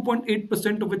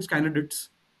 52.8% of its candidates,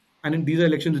 and in these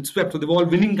elections it swept. So they were all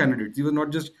winning candidates. These were not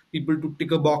just people to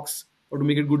tick a box or to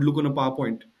make it good look on a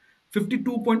PowerPoint.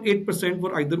 52.8%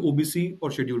 were either OBC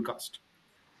or scheduled caste.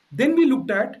 Then we looked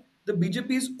at the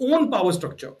BJP's own power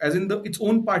structure, as in its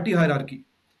own party hierarchy.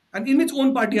 And in its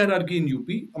own party hierarchy in UP,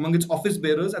 among its office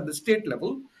bearers at the state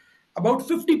level, about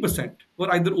 50%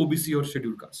 were either OBC or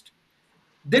scheduled caste.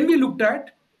 Then we looked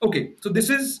at, okay, so this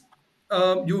is,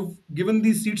 you've given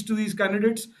these seats to these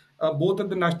candidates, both at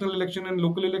the national election and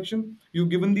local election. You've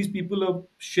given these people a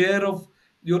share of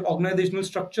your organizational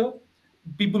structure,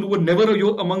 people who were never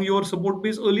among your support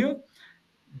base earlier.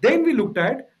 Then we looked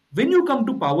at, when you come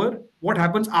to power, what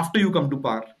happens after you come to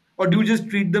power, or do you just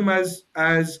treat them as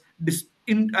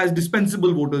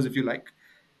dispensable voters, if you like?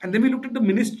 And then we looked at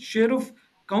the share of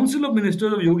Council of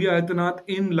Ministers of Yogi Adityanath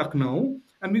in Lucknow,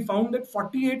 and we found that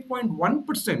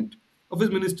 48.1% of his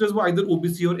ministers were either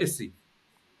OBC or SC.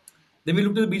 Then we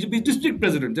looked at the BJP's district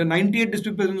presidents. There are 98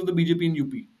 district presidents of the BJP in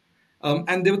UP.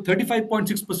 And there were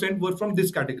 35.6% were from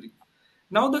this category.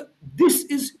 Now, this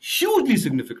is hugely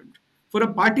significant. For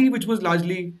a party which was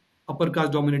largely upper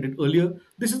caste dominated earlier,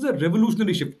 this is a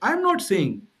revolutionary shift. I'm not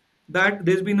saying that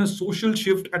there's been a social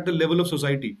shift at the level of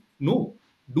society. No.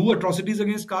 Do atrocities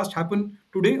against caste happen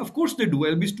today? Of course they do.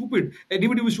 I'll be stupid.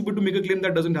 Anybody was stupid to make a claim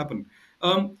that doesn't happen.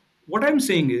 What I'm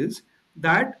saying is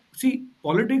that, see,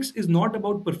 politics is not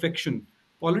about perfection.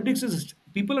 Politics is,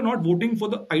 people are not voting for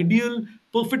the ideal,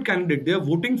 perfect candidate. They are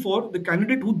voting for the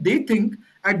candidate who they think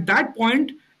at that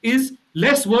point is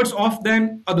less worse off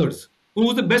than others, who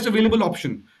was the best available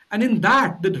option. And in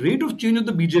that, the rate of change of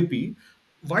the BJP,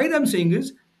 why I'm saying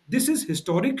is this is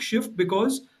historic shift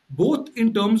because both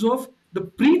in terms of the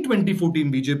pre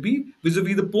 2014 BJP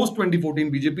vis-a-vis the post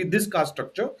 2014 BJP, this caste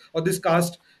structure or this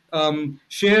caste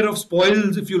share of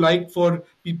spoils, if you like, for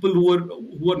people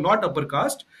who are not upper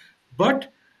caste,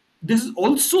 but this is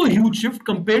also a huge shift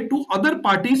compared to other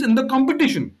parties in the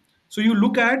competition. So you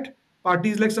look at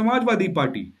parties like Samajwadi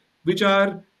Party, which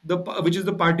is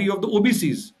the party of the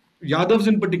OBCs, Yadavs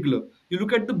in particular. You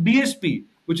look at the BSP,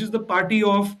 which is the party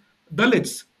of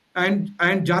Dalits and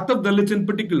Jatav Dalits in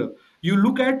particular. You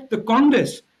look at the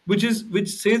Congress, which has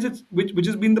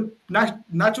been the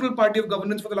natural party of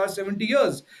governance for the last 70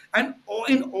 years. And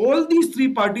in all these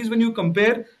three parties, when you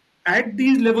compare at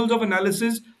these levels of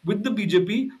analysis with the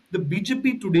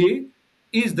BJP today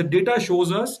is, the data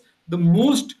shows us, the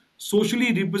most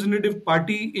socially representative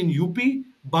party in UP,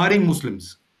 barring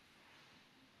Muslims.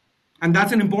 And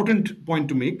that's an important point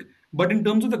to make. But in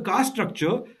terms of the caste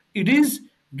structure, it is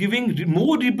giving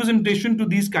more representation to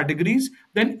these categories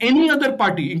than any other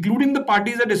party, including the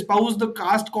parties that espouse the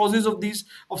caste causes of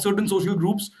certain social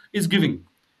groups, is giving.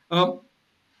 Uh,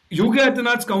 Yogi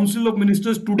Adityanath's Council of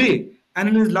Ministers today and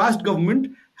in his last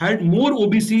government had more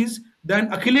OBCs than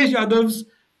Akhilesh Yadav's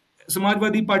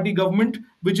Samajwadi Party government,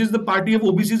 which is the party of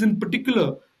OBCs in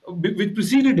particular, which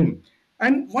preceded him.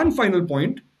 And one final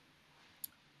point,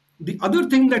 the other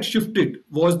thing that shifted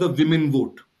was the women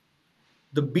vote.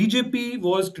 The BJP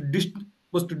was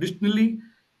traditionally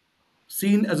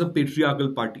seen as a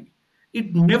patriarchal party.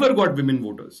 It never got women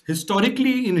voters.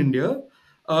 Historically in India,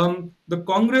 the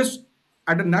Congress,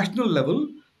 at a national level,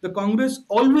 the Congress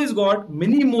always got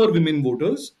many more women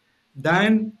voters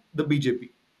than the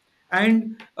BJP.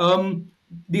 And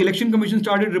the election commission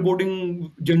started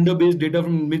reporting gender-based data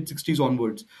from mid 60s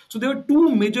onwards. So there were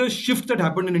two major shifts that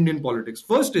happened in Indian politics.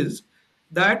 First is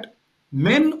that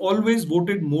men always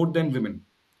voted more than women.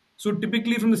 So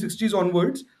typically from the 60s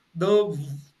onwards, the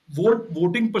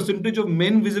voting percentage of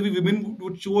men vis-a-vis women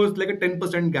would show us like a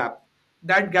 10% gap.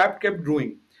 That gap kept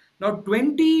growing. Now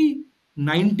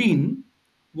 2019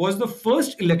 was the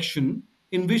first election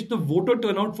in which the voter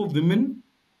turnout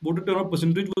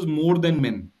percentage was more than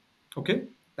men. Okay,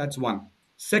 that's one.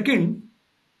 Second,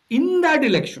 in that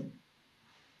election,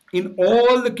 in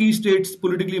all the key states,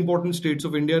 politically important states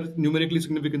of India, numerically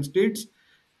significant states,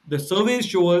 the surveys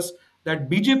show us that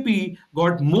BJP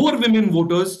got more women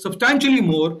voters, substantially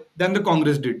more than the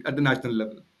Congress did at the national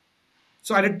level.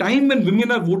 So at a time when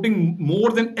women are voting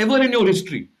more than ever in your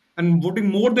history and voting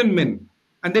more than men,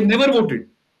 and they never voted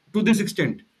to this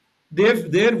extent,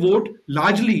 their vote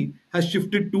largely has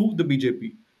shifted to the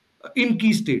BJP in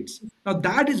key states. Now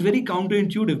that is very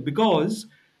counterintuitive because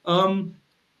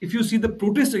if you see the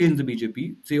protests against the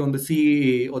BJP, say on the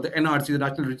CAA or the NRC, the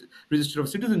National Register of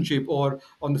Citizenship, or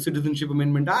on the Citizenship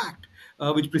Amendment Act,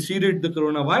 which preceded the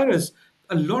coronavirus,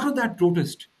 a lot of that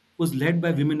protest was led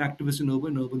by women activists in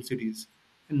urban cities.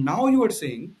 And now you are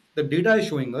saying the data is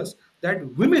showing us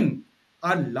that women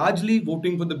are largely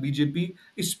voting for the BJP,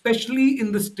 especially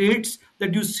in the states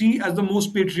that you see as the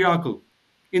most patriarchal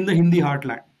in the Hindi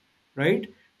heartland,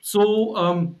 right?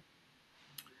 So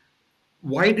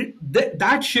why did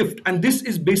that shift? And this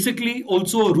is basically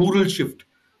also a rural shift.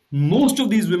 Most of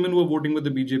these women who are voting with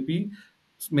the BJP,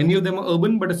 many of them are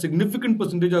urban, but a significant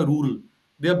percentage are rural.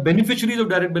 They are beneficiaries of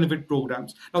direct benefit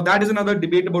programs. Now that is another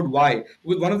debate about why.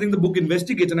 Because one of the things the book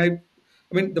investigates, and I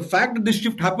mean, the fact that this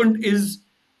shift happened is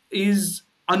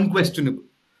unquestionable.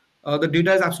 The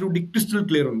data is absolutely crystal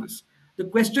clear on this. The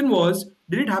question was,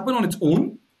 did it happen on its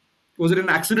own? Was it an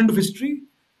accident of history?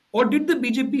 Or did the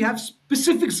BJP have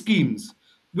specific schemes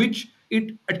which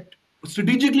it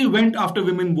strategically went after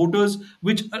women voters,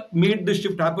 which made the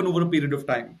shift happen over a period of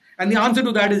time? And the answer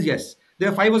to that is yes. There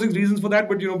are 5 or 6 reasons for that,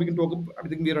 but we can talk. I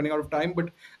think we are running out of time,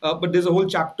 but there's a whole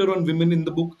chapter on women in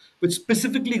the book which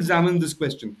specifically examines this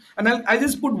question. And I'll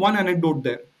just put one anecdote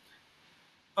there.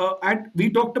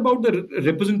 We talked about the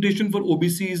representation for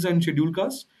OBCs and scheduled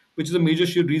castes, which is a major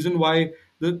reason why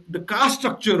the caste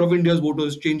structure of India's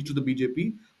voters changed to the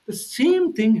BJP. The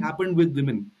same thing happened with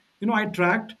women. I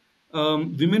tracked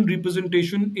women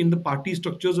representation in the party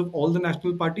structures of all the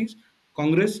national parties,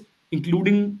 Congress,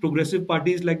 including progressive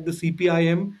parties like the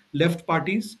CPIM, left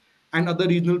parties, and other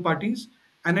regional parties.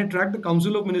 And I tracked the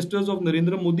Council of Ministers of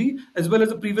Narendra Modi as well as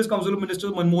the previous Council of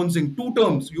Ministers of Manmohan Singh, 2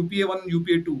 terms, UPA 1 and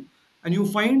UPA 2. And you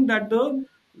find that the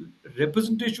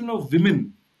representation of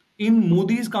women in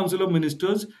Modi's Council of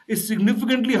Ministers is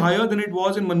significantly higher than it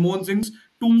was in Manmohan Singh's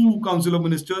 2 Council of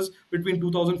Ministers between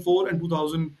 2004 and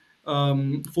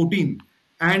 2014,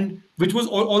 and which was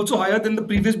also higher than the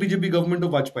previous BJP government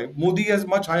of Vajpayee. Modi has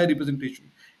much higher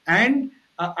representation, and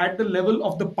at the level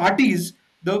of the parties,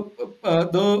 the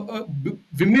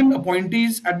women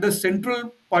appointees at the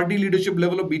central party leadership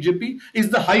level of BJP is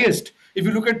the highest. If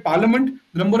you look at parliament,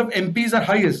 the number of MPs are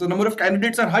highest, the number of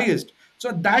candidates are highest.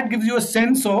 So that gives you a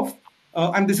sense of,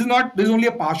 and this is only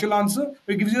a partial answer,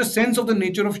 but it gives you a sense of the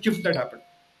nature of shift that happened.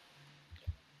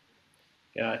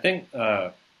 Yeah, I think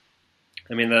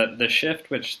I mean, the shift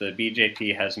which the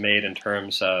BJP has made in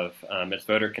terms of its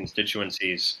voter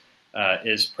constituencies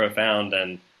is profound,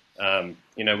 and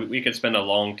we could spend a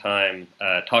long time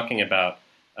talking about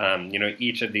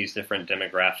each of these different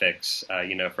demographics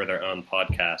for their own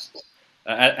podcasts.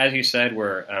 As you said,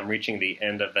 we're reaching the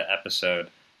end of the episode,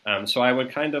 so I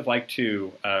would kind of like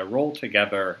to roll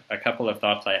together a couple of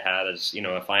thoughts I had as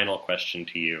a final question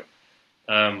to you.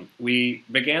 We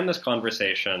began this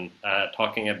conversation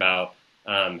talking about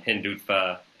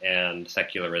Hindutva and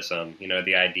secularism,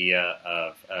 the idea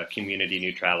of community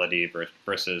neutrality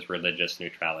versus religious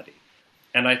neutrality.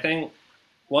 And I think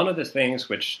one of the things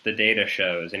which the data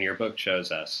shows, and your book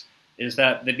shows us, is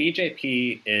that the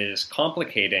BJP is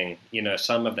complicating,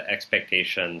 some of the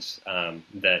expectations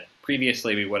that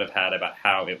previously we would have had about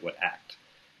how it would act.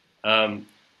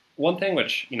 One thing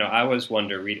which, I was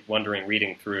wondering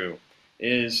reading through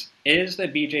is the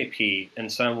BJP in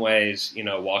some ways,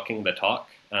 walking the talk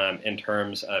in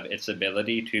terms of its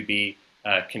ability to be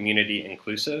community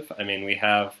inclusive? I mean, we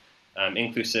have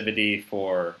inclusivity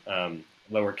for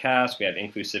lower caste, we have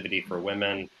inclusivity for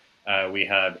women, we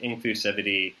have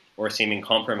inclusivity or seeming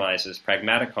compromises,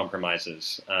 pragmatic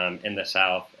compromises in the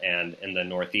South and in the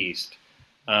Northeast,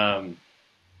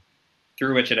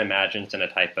 through which it imagines in a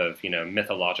type of,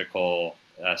 mythological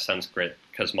Sanskrit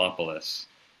cosmopolis.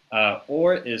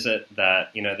 Or is it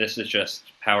that, this is just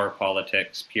power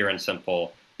politics, pure and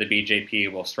simple? The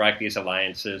BJP will strike these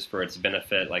alliances for its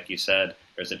benefit. Like you said,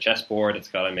 there's a chessboard, it's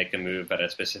got to make a move at a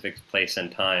specific place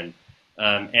and time.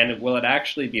 And will it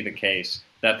actually be the case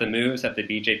that the moves that the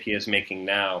BJP is making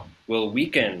now will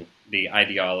weaken the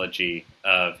ideology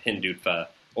of Hindutva,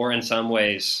 or in some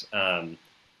ways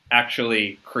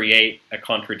actually create a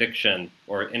contradiction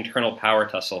or internal power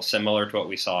tussle similar to what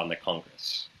we saw in the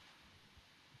Congress?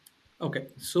 Okay,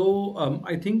 so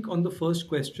I think on the first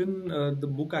question, the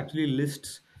book actually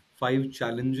lists 5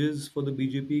 challenges for the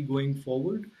BJP going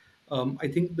forward. I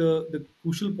think the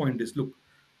crucial point is, look,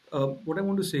 what I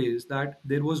want to say is that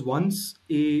there was once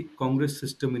a Congress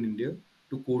system in India,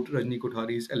 to quote Rajni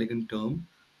Kothari's elegant term,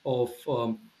 of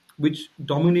which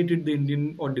dominated the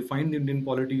Indian or defined the Indian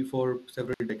polity for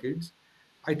several decades.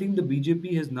 I think the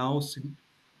BJP has now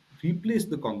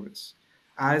replaced the Congress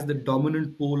as the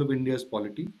dominant pole of India's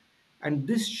polity. And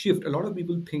this shift, a lot of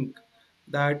people think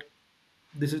that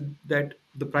that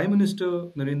the Prime Minister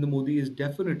Narendra Modi is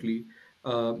definitely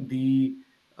the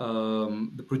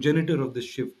progenitor of this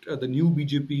shift. The new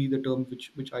BJP, the term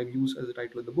which I've used as a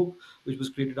title of the book, which was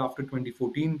created after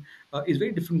 2014, is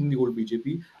very different from the old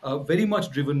BJP. Very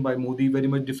much driven by Modi, very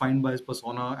much defined by his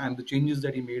persona and the changes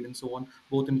that he made and so on,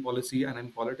 both in policy and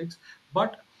in politics.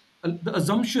 But the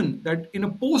assumption that in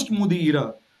a post-Modi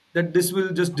era that this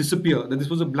will just disappear, that this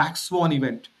was a black swan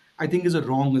event, I think is a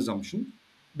wrong assumption,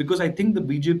 because I think the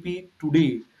BJP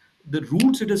today, the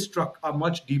roots it has struck are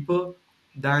much deeper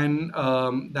than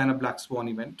a black swan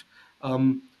event.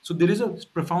 So there is a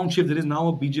profound shift. There is now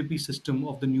a BJP system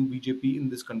of the new BJP in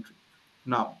this country.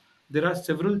 Now there are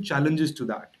several challenges to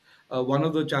that. One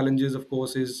of the challenges, of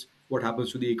course, is what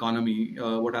happens to the economy,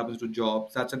 what happens to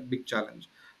jobs. That's a big challenge.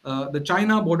 The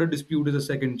China border dispute is a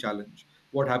second challenge.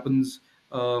 What happens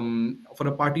for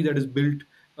a party that is built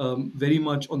very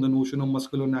much on the notion of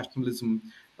muscular nationalism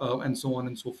and so on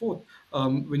and so forth?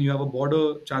 When you have a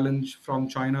border challenge from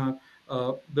China,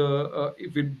 the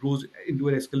if it goes into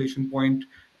an escalation point,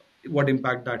 what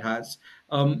impact that has.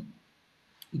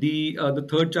 The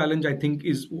third challenge, I think,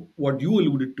 is what you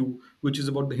alluded to, which is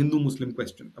about the Hindu-Muslim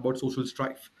question, about social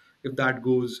strife. If that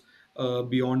goes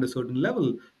beyond a certain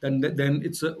level, then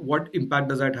it's what impact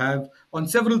does that have on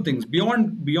several things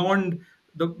beyond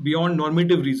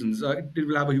normative reasons? It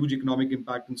will have a huge economic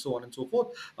impact and so on and so forth.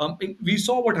 We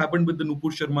saw what happened with the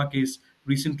Nupur Sharma case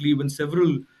recently, when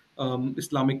several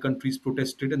Islamic countries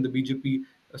protested and the BJP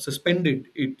suspended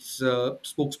its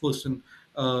spokesperson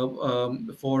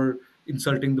for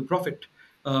insulting the prophet.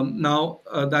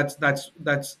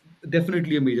 That's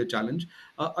definitely a major challenge.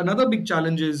 Another big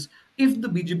challenge is, if the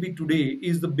BJP today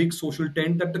is the big social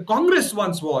tent that the Congress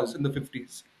once was in the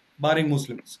 50s, barring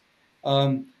Muslims,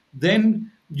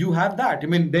 then you have that. I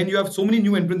mean, then you have so many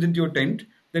new entrants into your tent.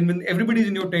 Then when everybody's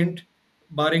in your tent,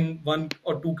 barring one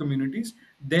or two communities,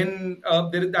 then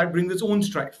that brings its own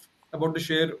strife about the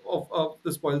share of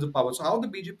the spoils of power. So how the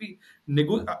BJP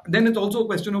then it's also a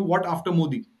question of what after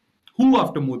Modi, who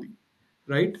after Modi,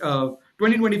 right?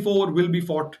 2024 will be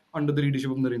fought under the leadership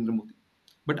of Narendra Modi.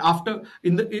 But after,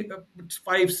 in the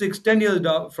 5, 6, 10 years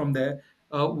from there,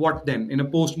 what then in a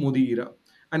post-Modi era?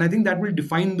 And I think that will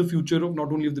define the future of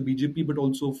not only of the BJP but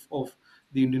also of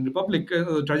the Indian Republic,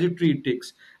 the trajectory it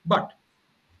takes. But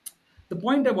the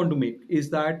point I want to make is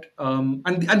that,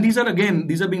 and these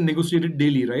are being negotiated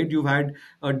daily, right? You've had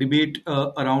a debate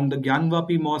around the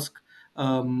Gyanvapi Mosque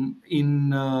in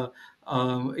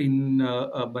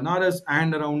Banaras,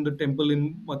 and around the temple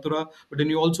in Mathura. But then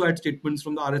you also had statements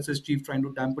from the RSS chief trying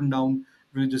to dampen down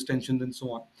religious tensions and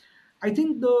so on. I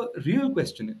think the real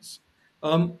question is,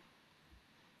 um,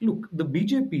 look, the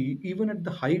BJP, even at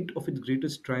the height of its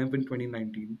greatest triumph in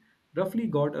 2019, roughly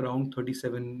got around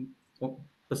 37%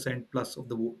 plus of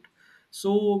the vote.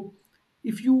 So,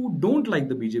 if you don't like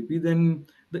the BJP, then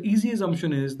the easy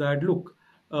assumption is that, look,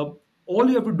 all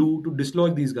you have to do to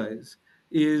dislodge these guys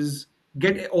is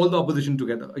get all the opposition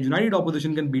together. A united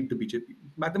opposition can beat the BJP.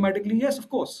 Mathematically, yes, of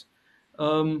course.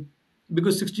 Um,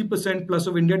 because 60% plus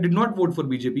of India did not vote for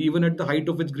BJP, even at the height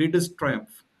of its greatest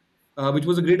triumph, which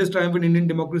was the greatest triumph in Indian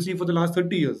democracy for the last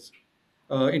 30 years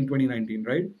in 2019,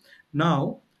 right?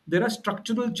 Now, there are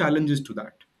structural challenges to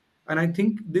that. And I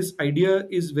think this idea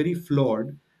is very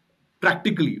flawed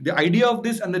practically. The idea of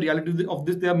this and the reality of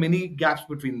this, there are many gaps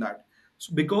between that.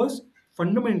 So, because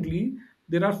fundamentally,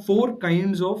 there are four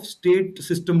kinds of state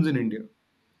systems in India.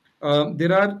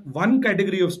 There are one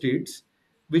category of states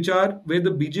which are where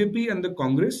the BJP and the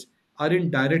Congress are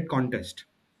in direct contest,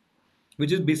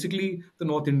 which is basically the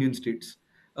North Indian states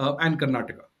and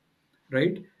Karnataka,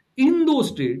 right? In those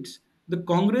states, the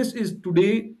Congress is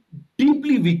today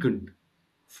deeply weakened,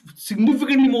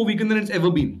 significantly more weakened than it's ever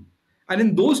been. And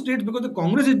in those states, because the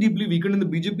Congress is deeply weakened and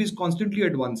the BJP is constantly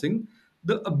advancing,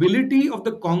 the ability of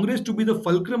the Congress to be the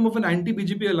fulcrum of an anti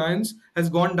BJP alliance has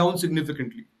gone down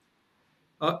significantly.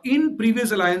 In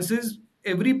previous alliances,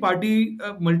 every party,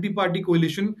 multi-party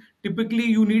coalition, typically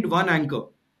you need one anchor,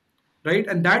 right?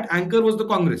 And that anchor was the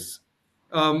Congress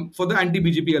for the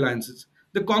anti-BJP alliances.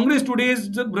 The Congress today is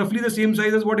roughly the same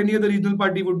size as what any other regional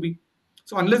party would be.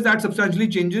 So unless that substantially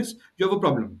changes, you have a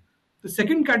problem. The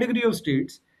second category of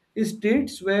states is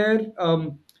states where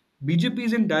BJP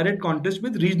is in direct contest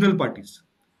with regional parties.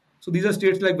 So these are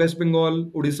states like West Bengal,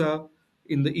 Odisha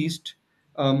in the east,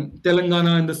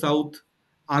 Telangana in the south,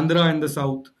 Andhra in the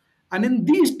south. And in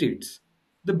these states,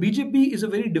 the BJP is a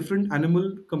very different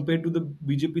animal compared to the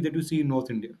BJP that you see in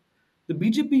North India. The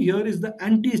BJP here is the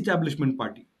anti establishment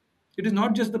party. It is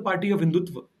not just the party of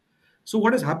Hindutva. So,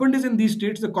 what has happened is, in these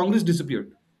states, the Congress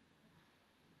disappeared,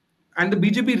 and the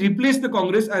BJP replaced the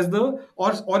Congress as the,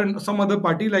 or in some other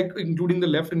party, like including the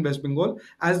left in West Bengal,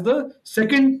 as the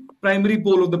second primary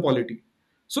pole of the polity.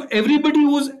 So everybody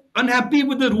who's unhappy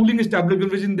with the ruling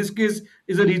establishment, which in this case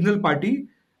is a regional party,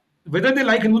 whether they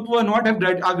like Hindutva or not,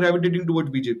 are gravitating towards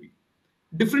BJP.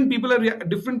 Different people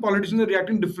different politicians are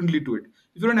reacting differently to it.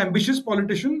 If you're an ambitious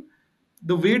politician,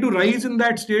 the way to rise in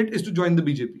that state is to join the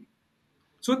BJP.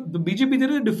 So the BJP there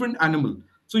is a different animal.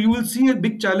 So you will see a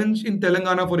big challenge in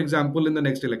Telangana, for example, in the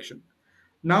next election.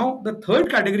 Now, the third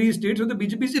category is states where the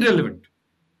BJP is irrelevant.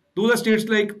 Those are states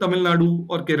like Tamil Nadu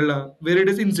or Kerala, where it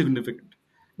is insignificant.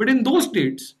 But in those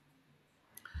states,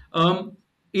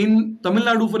 in Tamil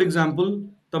Nadu, for example,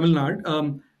 Tamil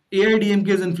Nadu, AIDMK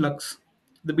is in flux.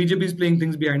 The BJP is playing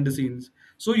things behind the scenes.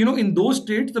 So, in those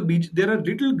states, there are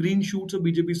little green shoots of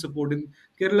BJP support. In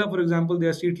Kerala, for example, there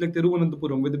are seats like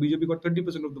Thiruvananthapuram, where the BJP got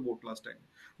 30% of the vote last time.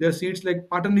 There are seats like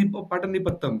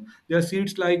Patanipattam. There are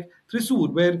seats like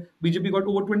Thrissur, where BJP got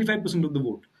over 25% of the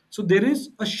vote. So, there is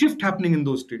a shift happening in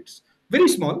those states. Very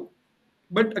small,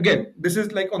 but again, this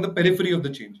is like on the periphery of the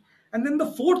change. And then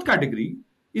the fourth category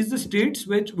is the states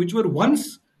which were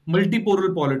once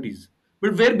multipolar polities,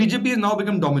 but where BJP has now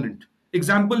become dominant.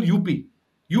 Example, UP.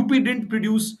 UP didn't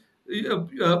produce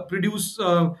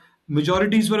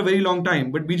majorities for a very long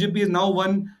time, but BJP has now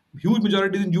won huge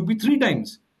majorities in UP three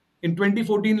times. In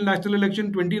 2014 national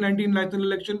election, 2019 national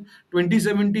election,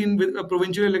 2017 with a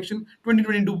provincial election,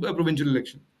 2022 a provincial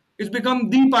election. It's become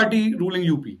the party ruling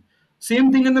UP.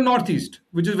 Same thing in the Northeast,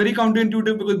 which is very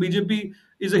counterintuitive because BJP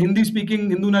is a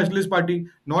Hindi-speaking Hindu nationalist party.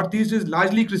 Northeast is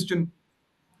largely Christian.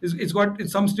 It's got in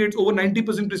some states over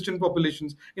 90% Christian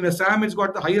populations. In Assam, it's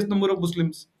got the highest number of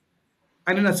Muslims,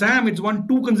 and in Assam, it's won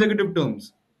two consecutive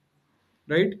terms,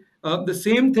 right? The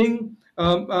same thing.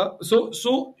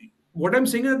 So what I'm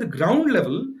saying is at the ground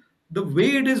level, the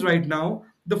way it is right now,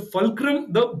 the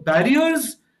fulcrum, the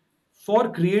barriers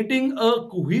for creating a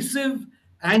cohesive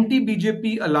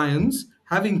anti-BJP alliance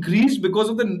have increased because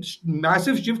of the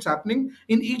massive shifts happening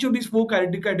in each of these four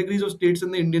categories of states in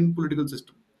the Indian political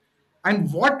system.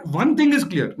 And what one thing is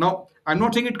clear now, I'm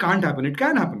not saying it can't happen, it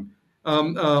can happen.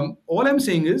 All I'm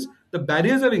saying is the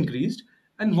barriers have increased,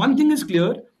 and one thing is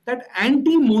clear that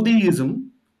anti Modiism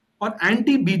or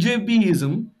anti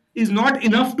BJPism is not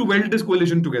enough to weld this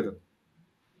coalition together.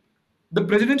 The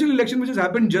presidential election, which has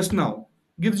happened just now,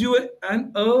 gives you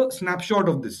a snapshot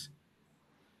of this.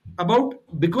 About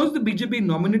because the BJP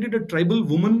nominated a tribal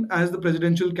woman as the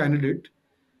presidential candidate,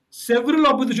 several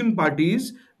opposition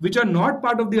parties which are not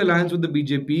part of the alliance with the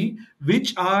BJP,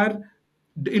 which are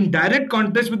in direct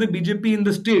contest with the BJP in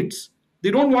the states,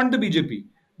 they don't want the BJP,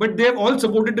 but they have all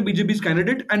supported the BJP's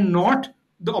candidate and not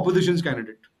the opposition's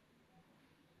candidate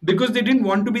because they didn't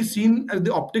want to be seen as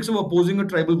the optics of opposing a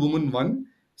tribal woman. One,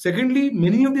 secondly,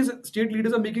 many of these state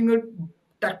leaders are making a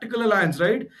tactical alliance,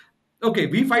 right? Okay,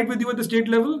 we fight with you at the state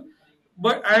level,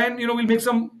 but and we'll make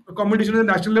some accommodation at the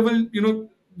national level.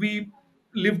 We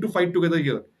live to fight together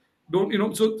here.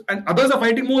 Don't so and others are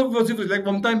fighting more vociferously, like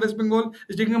Mamta in West Bengal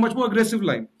is taking a much more aggressive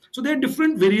line. So there are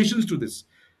different variations to this.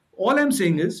 All I'm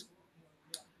saying is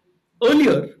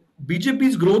earlier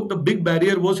BJP's growth, the big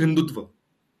barrier was Hindutva.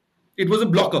 It was a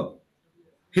blocker.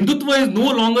 Hindutva is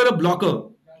no longer a blocker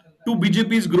to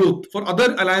BJP's growth for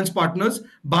other alliance partners,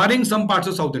 barring some parts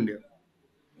of South India.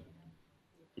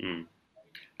 Hmm.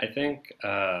 I think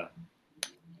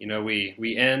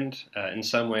we end in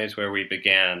some ways where we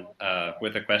began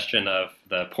with a question of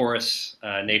the porous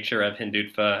nature of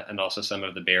Hindutva and also some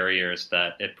of the barriers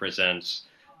that it presents.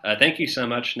 Thank you so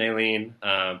much, Nalin,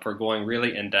 for going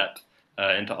really in depth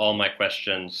into all my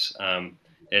questions.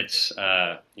 It's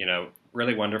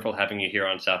really wonderful having you here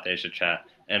on South Asia Chat,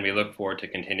 and we look forward to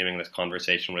continuing this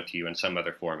conversation with you in some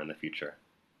other form in the future.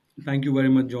 Thank you very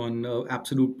much, John.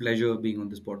 Absolute pleasure being on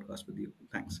this podcast with you.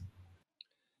 Thanks.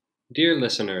 Dear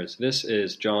listeners, this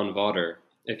is John Vater.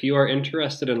 If you are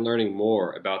interested in learning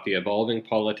more about the evolving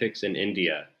politics in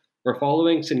India or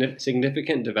following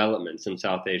significant developments in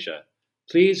South Asia,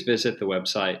 please visit the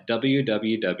website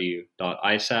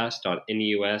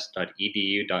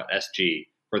www.isas.nus.edu.sg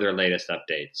for their latest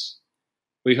updates.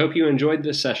 We hope you enjoyed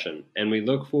this session, and we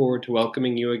look forward to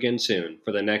welcoming you again soon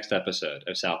for the next episode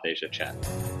of South Asia Chat.